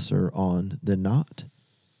processor on than not.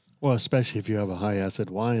 Well, especially if you have a high acid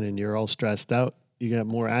wine and you're all stressed out, you got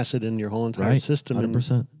more acid in your whole entire system.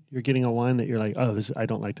 100%. And you're getting a wine that you're like, I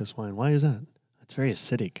don't like this wine. Why is that? It's very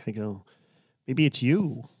acidic. I go, maybe it's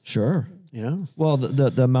you. Sure. Well,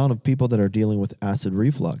 the amount of people that are dealing with acid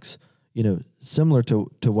reflux, similar to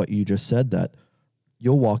what you just said, that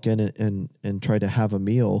you'll walk in and try to have a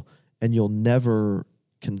meal and you'll never,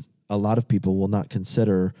 a lot of people will not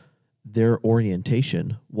consider their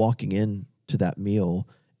orientation walking into that meal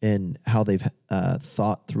and how they've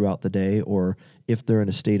thought throughout the day, or if they're in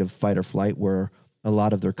a state of fight or flight where a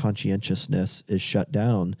lot of their conscientiousness is shut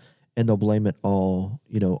down, and they'll blame it all,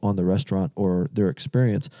 on the restaurant or their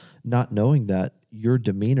experience, not knowing that your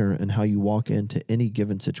demeanor and how you walk into any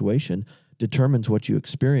given situation determines what you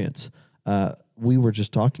experience. We were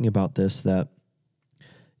just talking about this, that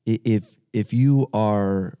if you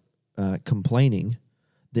are complaining,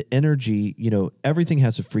 the energy, everything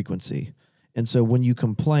has a frequency. And so when you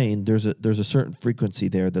complain, there's a certain frequency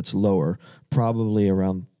there that's lower, probably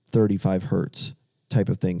around 35 hertz type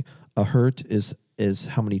of thing. A hertz is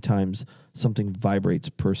how many times something vibrates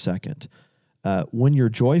per second. When you're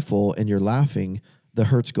joyful and you're laughing, the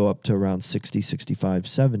hertz go up to around 60, 65,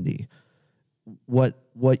 70. What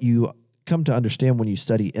you come to understand when you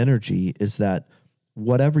study energy is that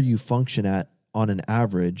whatever you function at on an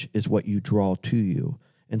average is what you draw to you.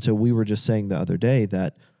 And so we were just saying the other day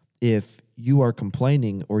that if you are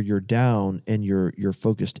complaining or you're down and you're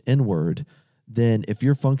focused inward, then if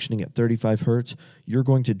you're functioning at 35 hertz, you're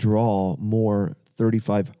going to draw more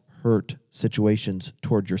 35 hertz situations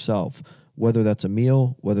toward yourself, whether that's a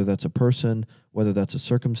meal, whether that's a person, whether that's a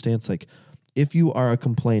circumstance. Like if you are a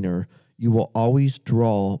complainer, you will always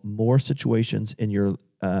draw more situations in your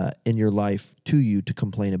life to you to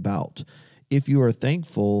complain about. If you are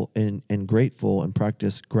thankful and grateful and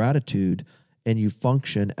practice gratitude and you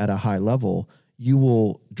function at a high level, you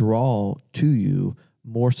will draw to you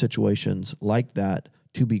more situations like that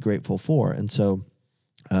to be grateful for. And so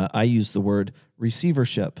I use the word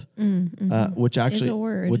receivership, which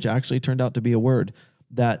actually turned out to be a word.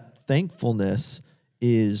 That thankfulness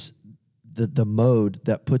is the mode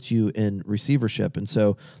that puts you in receivership. And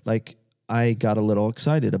so like I got a little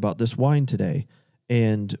excited about this wine today.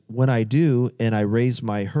 And when I do, and I raise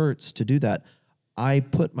my hertz to do that, I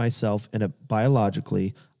put myself in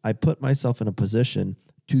I put myself in a position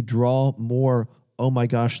to draw more, oh my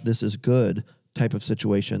gosh, this is good type of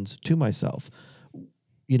situations to myself.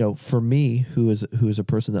 For me, who is a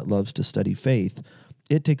person that loves to study faith,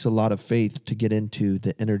 it takes a lot of faith to get into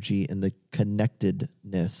the energy and the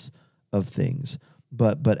connectedness of things.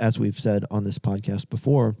 But as we've said on this podcast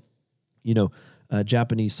before,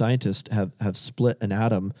 Japanese scientists have split an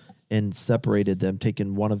atom and separated them,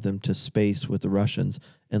 taken one of them to space with the Russians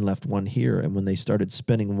and left one here. And when they started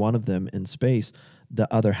spinning one of them in space, the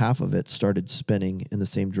other half of it started spinning in the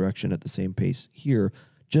same direction at the same pace here,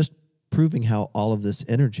 just proving how all of this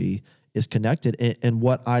energy is connected. And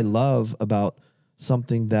what I love about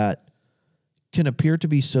something that can appear to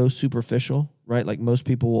be so superficial, right? Like most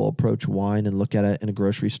people will approach wine and look at it in a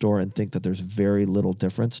grocery store and think that there's very little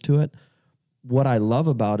difference to it. What I love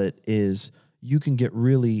about it is you can get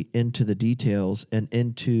really into the details and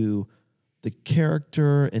into the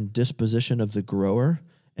character and disposition of the grower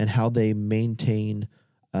and how they maintain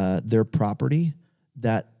their property,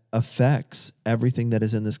 that affects everything that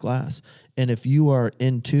is in this glass. And if you are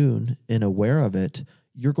in tune and aware of it,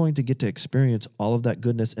 you're going to get to experience all of that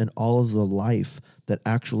goodness and all of the life that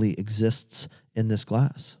actually exists in this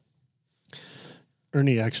glass.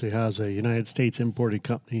 Ernie actually has a United States imported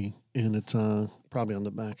company, and it's probably on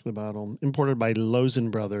the back of the bottle, imported by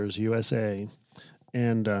Lozen Brothers, USA.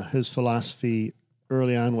 And his philosophy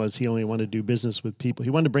early on was he only wanted to do business with people.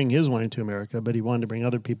 He wanted to bring his wine to America, but he wanted to bring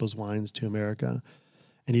other people's wines to America.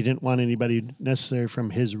 And he didn't want anybody necessarily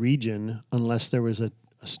from his region unless there was a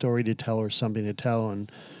story to tell or something to tell. And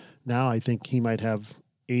now I think he might have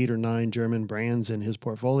 8 or 9 German brands in his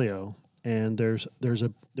portfolio. And there's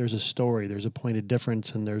a story, there's a point of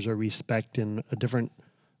difference, and there's a respect and a different,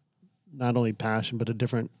 not only passion, but a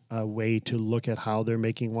different way to look at how they're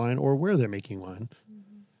making wine or where they're making wine.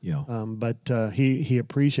 Yeah. But he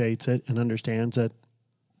appreciates it and understands that.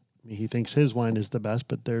 I mean, he thinks his wine is the best,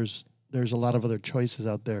 but there's a lot of other choices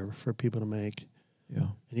out there for people to make. Yeah.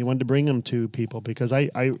 And he wanted to bring them to people because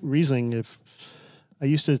Riesling, I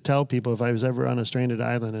used to tell people if I was ever on a stranded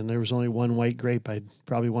island and there was only one white grape, I'd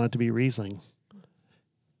probably want it to be Riesling.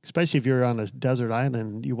 Especially if you're on a desert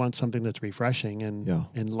island, you want something that's refreshing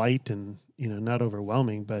and light and not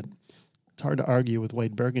overwhelming. But it's hard to argue with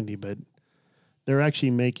white Burgundy. But they're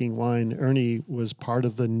actually making wine. Ernie was part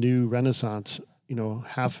of the new Renaissance.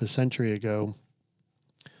 Half a century ago.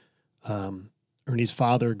 Ernie's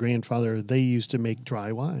grandfather, they used to make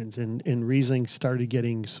dry wines, and Riesling started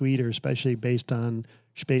getting sweeter, especially based on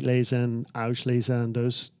Spätlese, Auslese,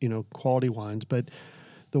 those, quality wines. But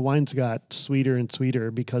the wines got sweeter and sweeter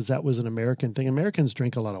because that was an American thing. Americans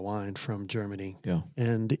drink a lot of wine from Germany. Yeah.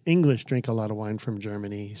 And the English drink a lot of wine from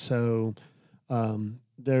Germany. So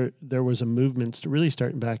there was a movement really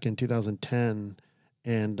starting back in 2010.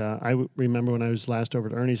 And I remember when I was last over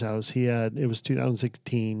at Ernie's house, it was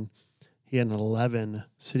 2016. He had an 11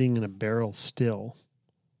 sitting in a barrel still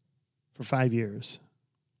for 5 years.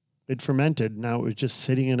 It fermented. Now it was just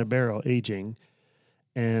sitting in a barrel, aging,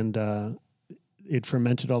 and it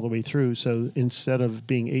fermented all the way through. So instead of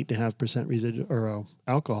being 8.5% residual or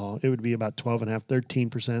alcohol, it would be about 12.5%,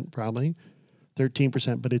 13% probably,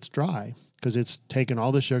 13%. But it's dry because it's taken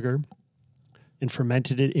all the sugar and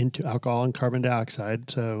fermented it into alcohol and carbon dioxide.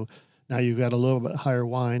 So now you've got a little bit higher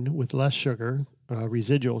wine with less sugar,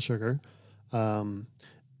 residual sugar.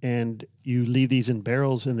 And you leave these in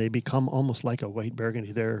barrels and they become almost like a white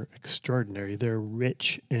Burgundy. They're extraordinary. They're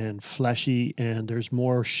rich and fleshy and there's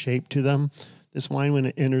more shape to them. This wine, when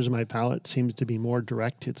it enters my palate, seems to be more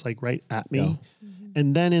direct. It's like right at me. Yeah. Mm-hmm.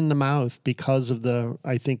 And then in the mouth, because of the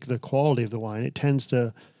quality of the wine, it tends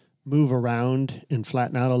to move around and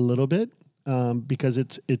flatten out a little bit, because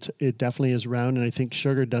it definitely is round. And I think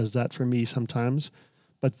sugar does that for me sometimes.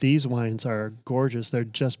 But these wines are gorgeous. They're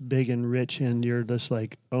just big and rich, and you're just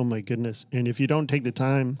like, oh, my goodness. And if you don't take the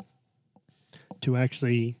time to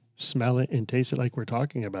actually smell it and taste it like we're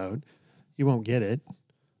talking about, you won't get it.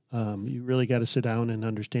 You really got to sit down and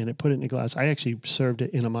understand it. Put it in a glass. I actually served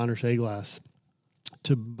it in a Montrachet glass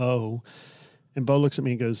to Bo. And Bo looks at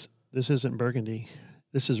me and goes, this isn't Burgundy.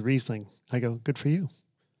 This is Riesling. I go, good for you.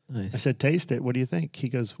 Nice. I said, taste it. What do you think? He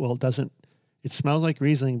goes, well, it smells like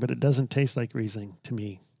Riesling, but it doesn't taste like Riesling to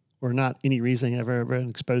me, or not any Riesling I've ever been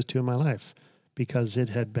exposed to in my life, because it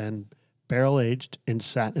had been barrel aged and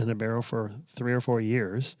sat in a barrel for 3 or 4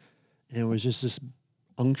 years. And it was just this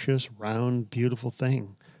unctuous, round, beautiful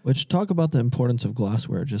thing. Which, talk about the importance of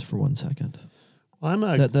glassware just for 1 second. Well,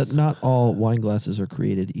 that not all wine glasses are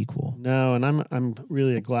created equal. No, and I'm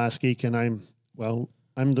really a glass geek, and I'm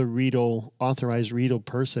the authorized Riedel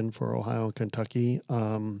person for Ohio and Kentucky.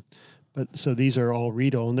 But so these are all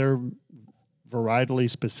Riedel, and they're varietally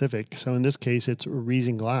specific. So in this case, it's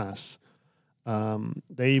Riesling glass.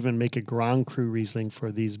 They even make a Grand Cru Riesling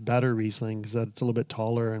for these better Rieslings that's a little bit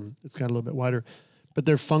taller and it's got a little bit wider. But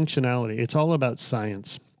their functionality, it's all about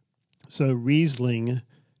science. So Riesling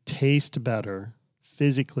tastes better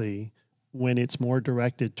physically when it's more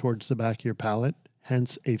directed towards the back of your palate,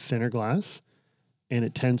 hence a thinner glass, and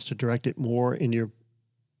it tends to direct it more in your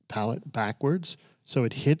palate backwards. So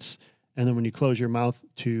it hits, and then when you close your mouth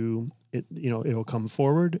it will come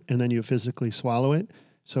forward, and then you physically swallow it.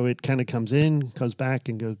 So it kind of comes in, goes back,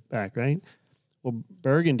 and goes back, right? Well,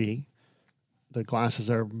 Burgundy, the glasses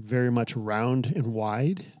are very much round and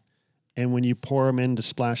wide, and when you pour them in to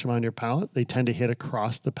splash them on your palate, they tend to hit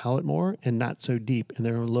across the palate more and not so deep, and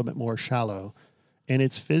they're a little bit more shallow. And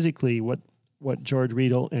it's physically what George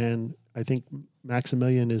Riedel and I think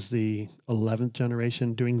Maximilian is the 11th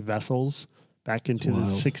generation doing vessels back into the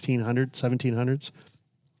 1600s, 1700s.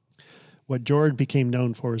 what George became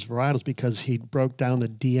known for is varietals because he broke down the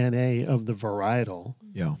DNA of the varietal.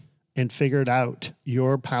 Yeah. And figured out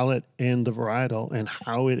your palate and the varietal and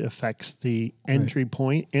how it affects the entry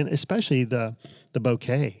point and especially the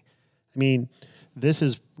bouquet. I mean, this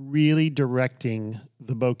is really directing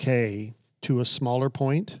the bouquet to a smaller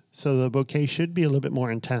point. So the bouquet should be a little bit more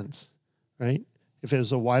intense, right? If it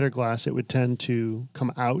was a wider glass, it would tend to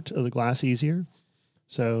come out of the glass easier.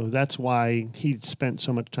 So that's why he spent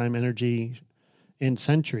so much time, energy, and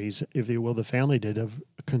centuries, if you will, the family did, of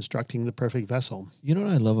constructing the perfect vessel. You know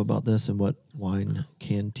what I love about this and what wine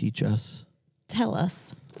can teach us? Tell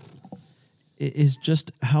us. It is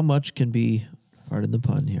just how much can be, pardon the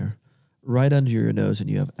pun here, right under your nose and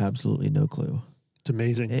you have absolutely no clue. It's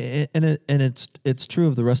amazing. And it's true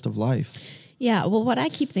of the rest of life. Yeah. Well, what I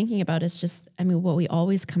keep thinking about is just, I mean, what we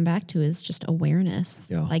always come back to is just awareness.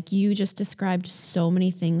 Yeah. Like you just described so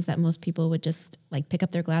many things that most people would just like pick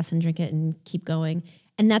up their glass and drink it and keep going.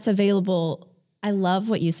 And that's available. I love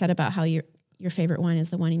what you said about how your favorite wine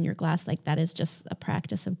is the one in your glass. Like that is just a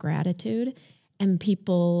practice of gratitude. And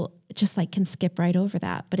people just like can skip right over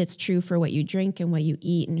that. But it's true for what you drink and what you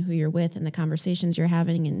eat and who you're with and the conversations you're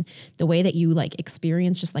having and the way that you like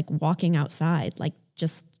experience just like walking outside, like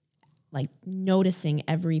just like noticing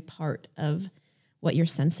every part of what your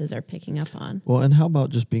senses are picking up on. Well, and how about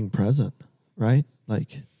just being present, right?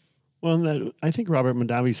 Like, well, I think Robert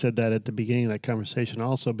Mondavi said that at the beginning of that conversation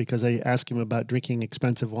also, because I asked him about drinking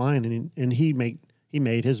expensive wine, and he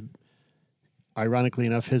made his, ironically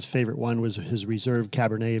enough, his favorite wine was his reserve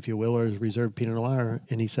Cabernet, if you will, or his reserve Pinot Noir,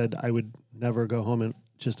 and he said, I would never go home and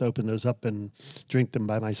just open those up and drink them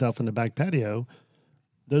by myself in the back patio.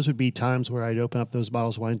 Those would be times where I'd open up those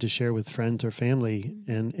bottles of wine to share with friends or family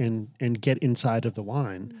and get inside of the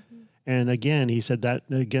wine. Mm-hmm. And again, he said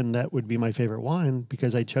that would be my favorite wine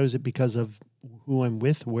because I chose it because of who I'm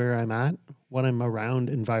with, where I'm at, what I'm around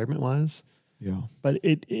environment wise. Yeah. But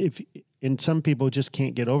and some people just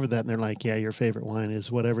can't get over that. And they're like, yeah, your favorite wine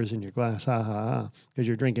is whatever's in your glass. Because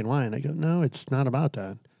you're drinking wine. I go, no, it's not about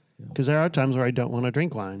that. Because there are times where I don't want to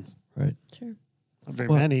drink wine. Right. Sure. Not very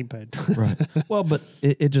many, but. Right. Well, but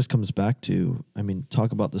it just comes back to, I mean,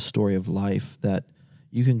 talk about the story of life that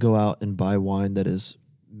you can go out and buy wine that is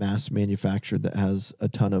mass manufactured, that has a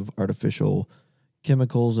ton of artificial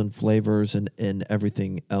chemicals and flavors and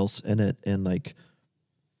everything else in it. And like,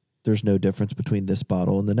 there's no difference between this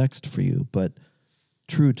bottle and the next for you. But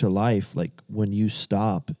true to life, like when you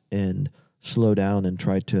stop and slow down and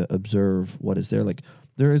try to observe what is there, like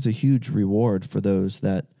there is a huge reward for those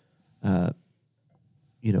that,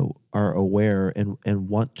 are aware and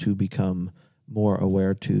want to become more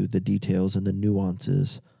aware to the details and the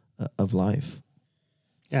nuances of life.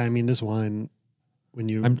 Yeah, I mean, this wine, when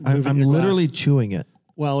you I'm literally chewing it.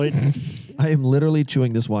 Well, I am literally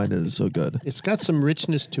chewing this wine. It is so good. It's got some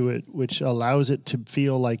richness to it, which allows it to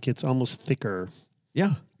feel like it's almost thicker.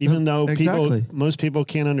 Yeah. Even though exactly. most people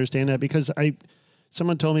can't understand that because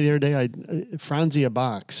someone told me the other day, Franzia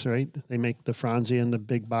box, right? They make the Franzia in the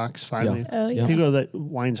big box finally. Yeah. Oh, yeah. People go, that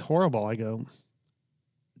wine's horrible. I go,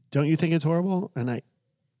 don't you think it's horrible? And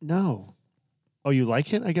no. Oh, you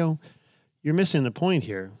like it? I go, you're missing the point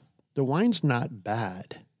here. The wine's not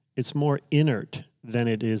bad. It's more inert than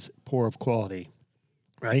it is poor of quality,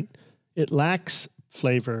 right? It lacks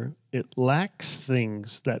flavor. It lacks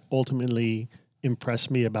things that ultimately impress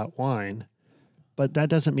me about wine, but that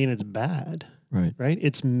doesn't mean it's bad. Right.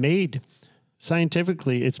 It's made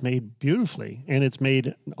scientifically, it's made beautifully, and it's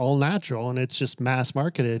made all natural, and it's just mass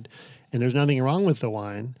marketed, and there's nothing wrong with the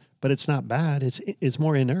wine, but it's not bad. It's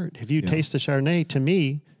more inert. If you taste the Chardonnay, to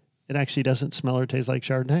me, it actually doesn't smell or taste like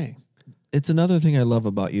Chardonnay. It's another thing I love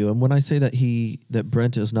about you. And when I say that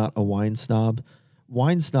Brent is not a wine snob,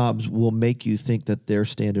 wine snobs will make you think that their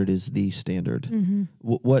standard is the standard. Mm-hmm.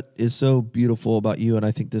 What is so beautiful about you, and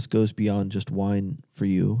I think this goes beyond just wine for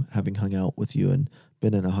you, having hung out with you and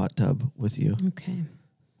been in a hot tub with you. Okay.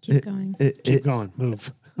 Keep going. Keep going.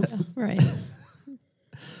 Move. Right.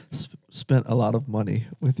 Spent a lot of money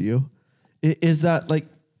with you. Is that like,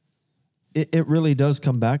 it really does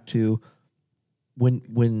come back to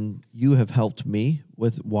when you have helped me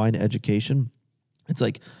with wine education. It's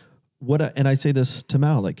like, and I say this to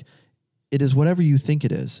Mal, like, it is whatever you think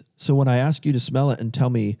it is. So when I ask you to smell it and tell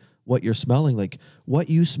me what you're smelling, like, what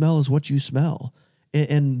you smell is what you smell.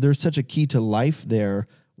 And there's such a key to life there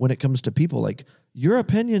when it comes to people. Like, your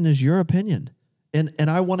opinion is your opinion. And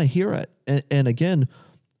I want to hear it. And again,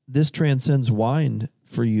 this transcends wine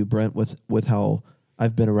for you, Brent, with how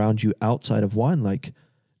I've been around you outside of wine. Like,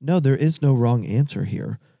 no, there is no wrong answer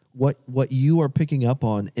here. What you are picking up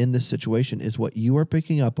on in this situation is what you are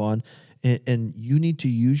picking up on, And you need to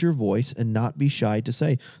use your voice and not be shy to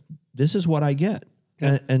say, this is what I get.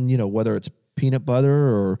 And you know, whether it's peanut butter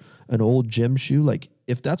or an old gym shoe, like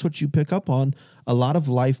if that's what you pick up on, a lot of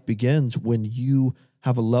life begins when you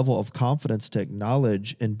have a level of confidence to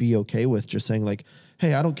acknowledge and be okay with just saying like,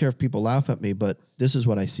 hey, I don't care if people laugh at me, but this is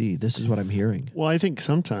what I see. This is what I'm hearing. Well, I think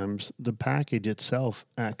sometimes the package itself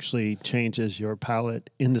actually changes your palate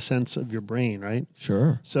in the sense of your brain, right?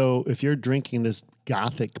 Sure. So if you're drinking this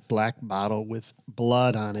gothic black bottle with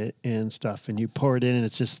blood on it and stuff, and you pour it in and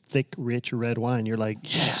it's just thick, rich red wine, you're like,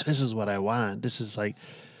 yeah, this is what I want. This is like,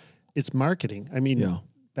 it's marketing. I mean,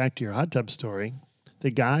 back to your hot tub story, the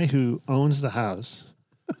guy who owns the house,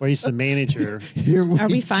 or he's the manager. Are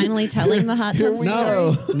we finally telling the hot tub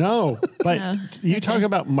story? No. But you talk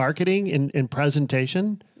about marketing and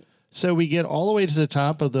presentation. So we get all the way to the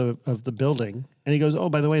top of the building, and he goes, "Oh,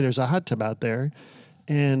 by the way, there's a hot tub out there,"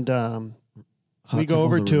 and we go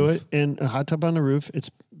over to it, and a hot tub on the roof. It's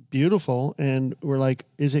beautiful, and we're like,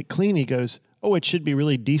 "Is it clean?" He goes, "Oh, it should be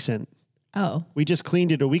really decent." Oh, we just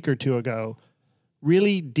cleaned it a week or two ago.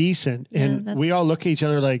 Really decent, and we all look at each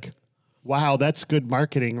other like, wow, that's good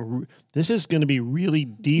marketing. This is going to be really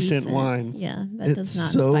decent wine. Yeah, that does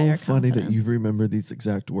not inspire confidence. It's so funny that you remember these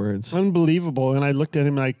exact words. Unbelievable. And I looked at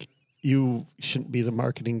him like, you shouldn't be the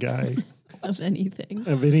marketing guy. Of anything.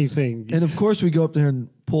 Of anything. And of course we go up there and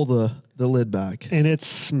pull the lid back. And it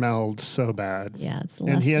smelled so bad. Yeah, it's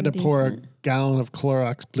less And he had to than pour a decent. gallon of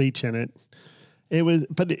Clorox bleach in it. It was,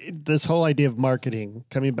 but this whole idea of marketing,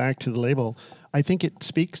 coming back to the label, I think it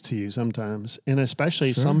speaks to you sometimes, and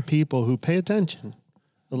especially some people who pay attention.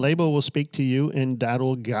 The label will speak to you, and that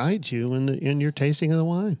will guide you in your tasting of the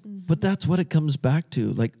wine. But that's what it comes back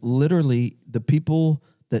to. Like literally, the people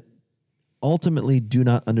that ultimately do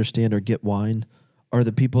not understand or get wine are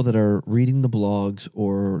the people that are reading the blogs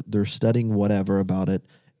or they're studying whatever about it,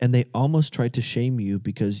 and they almost try to shame you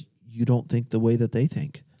because you don't think the way that they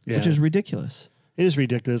think, which is ridiculous. It is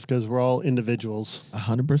ridiculous because we're all individuals.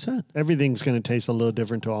 100%. Everything's going to taste a little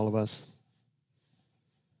different to all of us,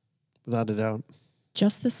 without a doubt.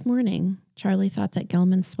 Just this morning, Charlie thought that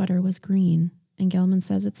Gelman's sweater was green, and Gelman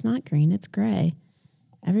says it's not green; it's gray.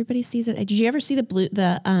 Everybody sees it. Did you ever see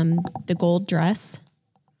the gold dress?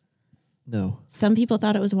 No. Some people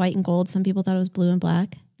thought it was white and gold. Some people thought it was blue and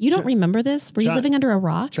black. You don't remember this? Were you living under a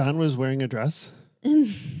rock? John was wearing a dress.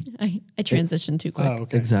 I transitioned too quick. Oh,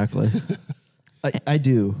 okay. Exactly. I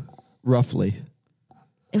do, roughly.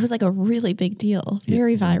 It was like a really big deal.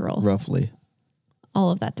 Very viral. Roughly. All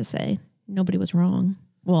of that to say, nobody was wrong.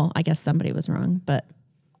 Well, I guess somebody was wrong, but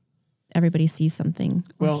everybody sees something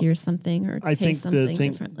or hears something or tastes something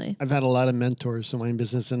differently. I've had a lot of mentors in the wine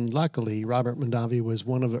business, and luckily Robert Mondavi was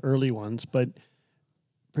one of the early ones, but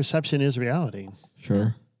perception is reality.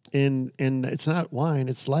 Sure. And it's not wine,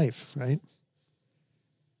 it's life, right?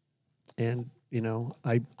 And, you know,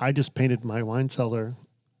 I just painted my wine cellar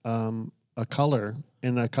a color,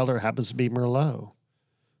 and that color happens to be Merlot.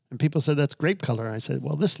 And people said, that's grape color. I said,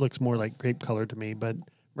 well, this looks more like grape color to me, but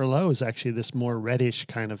Merlot is actually this more reddish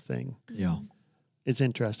kind of thing. Yeah. It's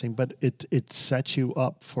interesting, but it sets you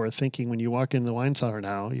up for thinking when you walk in the wine cellar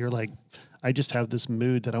now, you're like, I just have this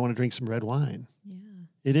mood that I want to drink some red wine. Yeah.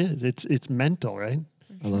 It is. It's mental, right?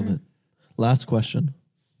 I love it. Last question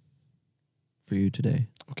for you today.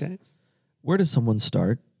 Okay. Where does someone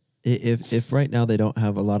start? If right now they don't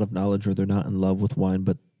have a lot of knowledge or they're not in love with wine,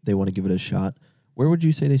 but they want to give it a shot, where would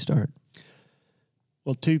you say they start?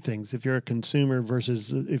 Well, two things. If you're a consumer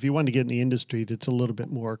versus if you want to get in the industry, that's a little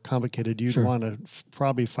bit more complicated. You'd want to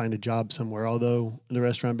probably find a job somewhere, although the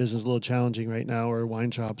restaurant business is a little challenging right now, or wine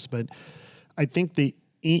shops. But I think the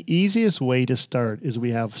easiest way to start is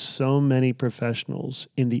we have so many professionals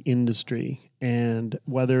in the industry, and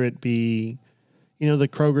whether it be, you know, the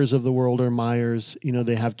Krogers of the world or Myers, you know,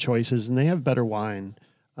 they have choices and they have better wine.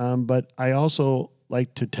 But I also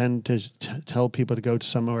like to tend to tell people to go to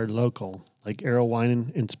somewhere local, like Arrow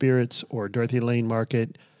Wine and Spirits or Dorothy Lane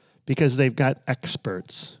Market, because they've got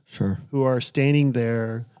experts who are standing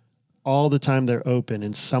there all the time they're open,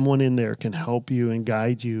 and someone in there can help you and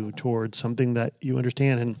guide you towards something that you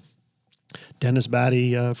understand. And Dennis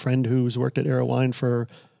Batty, a friend who's worked at Arrow Wine for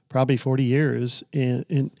probably 40 years,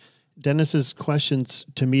 and Dennis's questions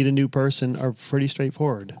to meet a new person are pretty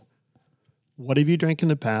straightforward. What have you drank in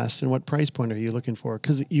the past, and what price point are you looking for?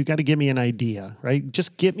 Because you got to give me an idea, right?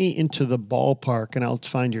 Just get me into the ballpark and I'll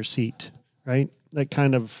find your seat, right? That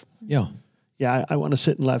kind of, I want to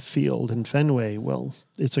sit in left field in Fenway. Well,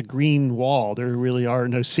 it's a green wall. There really are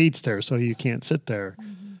no seats there, so you can't sit there.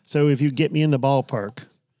 Mm-hmm. So if you get me in the ballpark,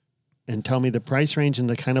 and tell me the price range and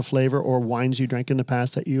the kind of flavor or wines you drank in the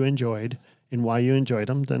past that you enjoyed and why you enjoyed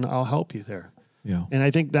them, then I'll help you there. Yeah. And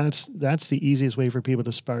I think that's the easiest way for people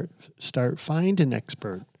to start. Find an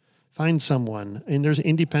expert, find someone. And there's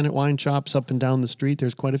independent wine shops up and down the street.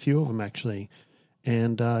 There's quite a few of them actually.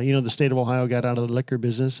 And, the state of Ohio got out of the liquor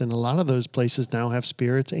business, and a lot of those places now have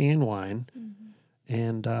spirits and wine. Mm-hmm.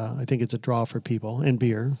 And I think it's a draw for people, and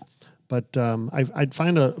beer. But I'd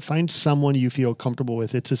find someone you feel comfortable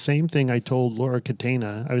with. It's the same thing I told Laura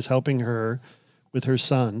Catena. I was helping her with her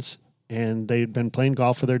sons, and they'd been playing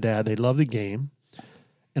golf with their dad. They love the game.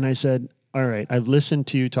 And I said, all right, I've listened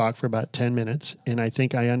to you talk for about 10 minutes, and I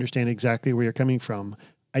think I understand exactly where you're coming from.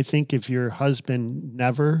 I think if your husband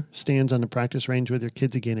never stands on the practice range with your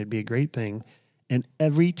kids again, it'd be a great thing. And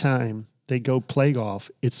every time they go play golf,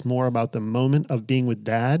 it's more about the moment of being with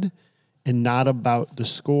dad and not about the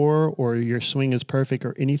score or your swing is perfect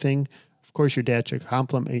or anything. Of course, your dad should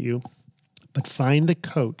compliment you, but find the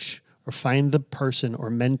coach or find the person or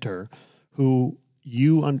mentor who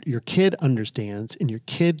your kid understands and your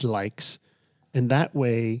kid likes, and that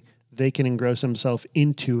way they can engross themselves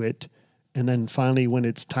into it. And then finally, when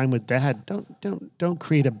it's time with dad, don't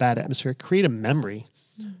create a bad atmosphere. Create a memory.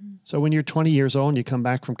 Mm-hmm. So when you're 20 years old and you come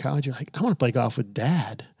back from college, you're like, I want to play golf with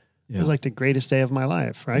dad. Yeah. It was like the greatest day of my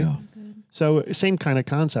life, right? Yeah. So same kind of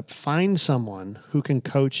concept. Find someone who can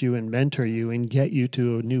coach you and mentor you and get you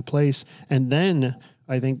to a new place. And then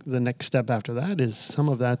I think the next step after that is some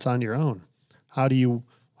of that's on your own. How do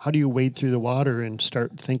you wade through the water and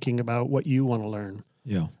start thinking about what you want to learn?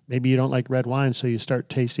 Yeah. Maybe you don't like red wine, so you start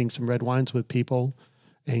tasting some red wines with people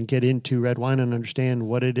and get into red wine and understand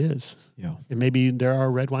what it is. Yeah. And maybe there are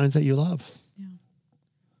red wines that you love. Yeah.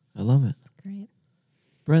 I love it. Great.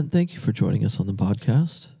 Brent, thank you for joining us on the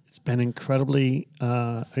podcast. It's been incredible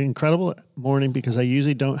morning because I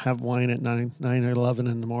usually don't have wine at 9 or 11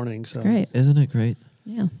 in the morning. So great. Isn't it great?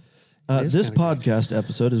 Yeah. This podcast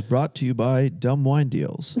episode is brought to you by Dumb Wine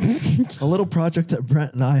Deals, a little project that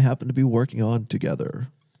Brent and I happen to be working on together.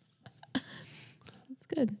 That's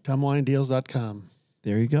good. dumbwinedeals.com.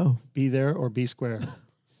 There you go. Be there or be square.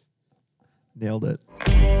 Nailed it.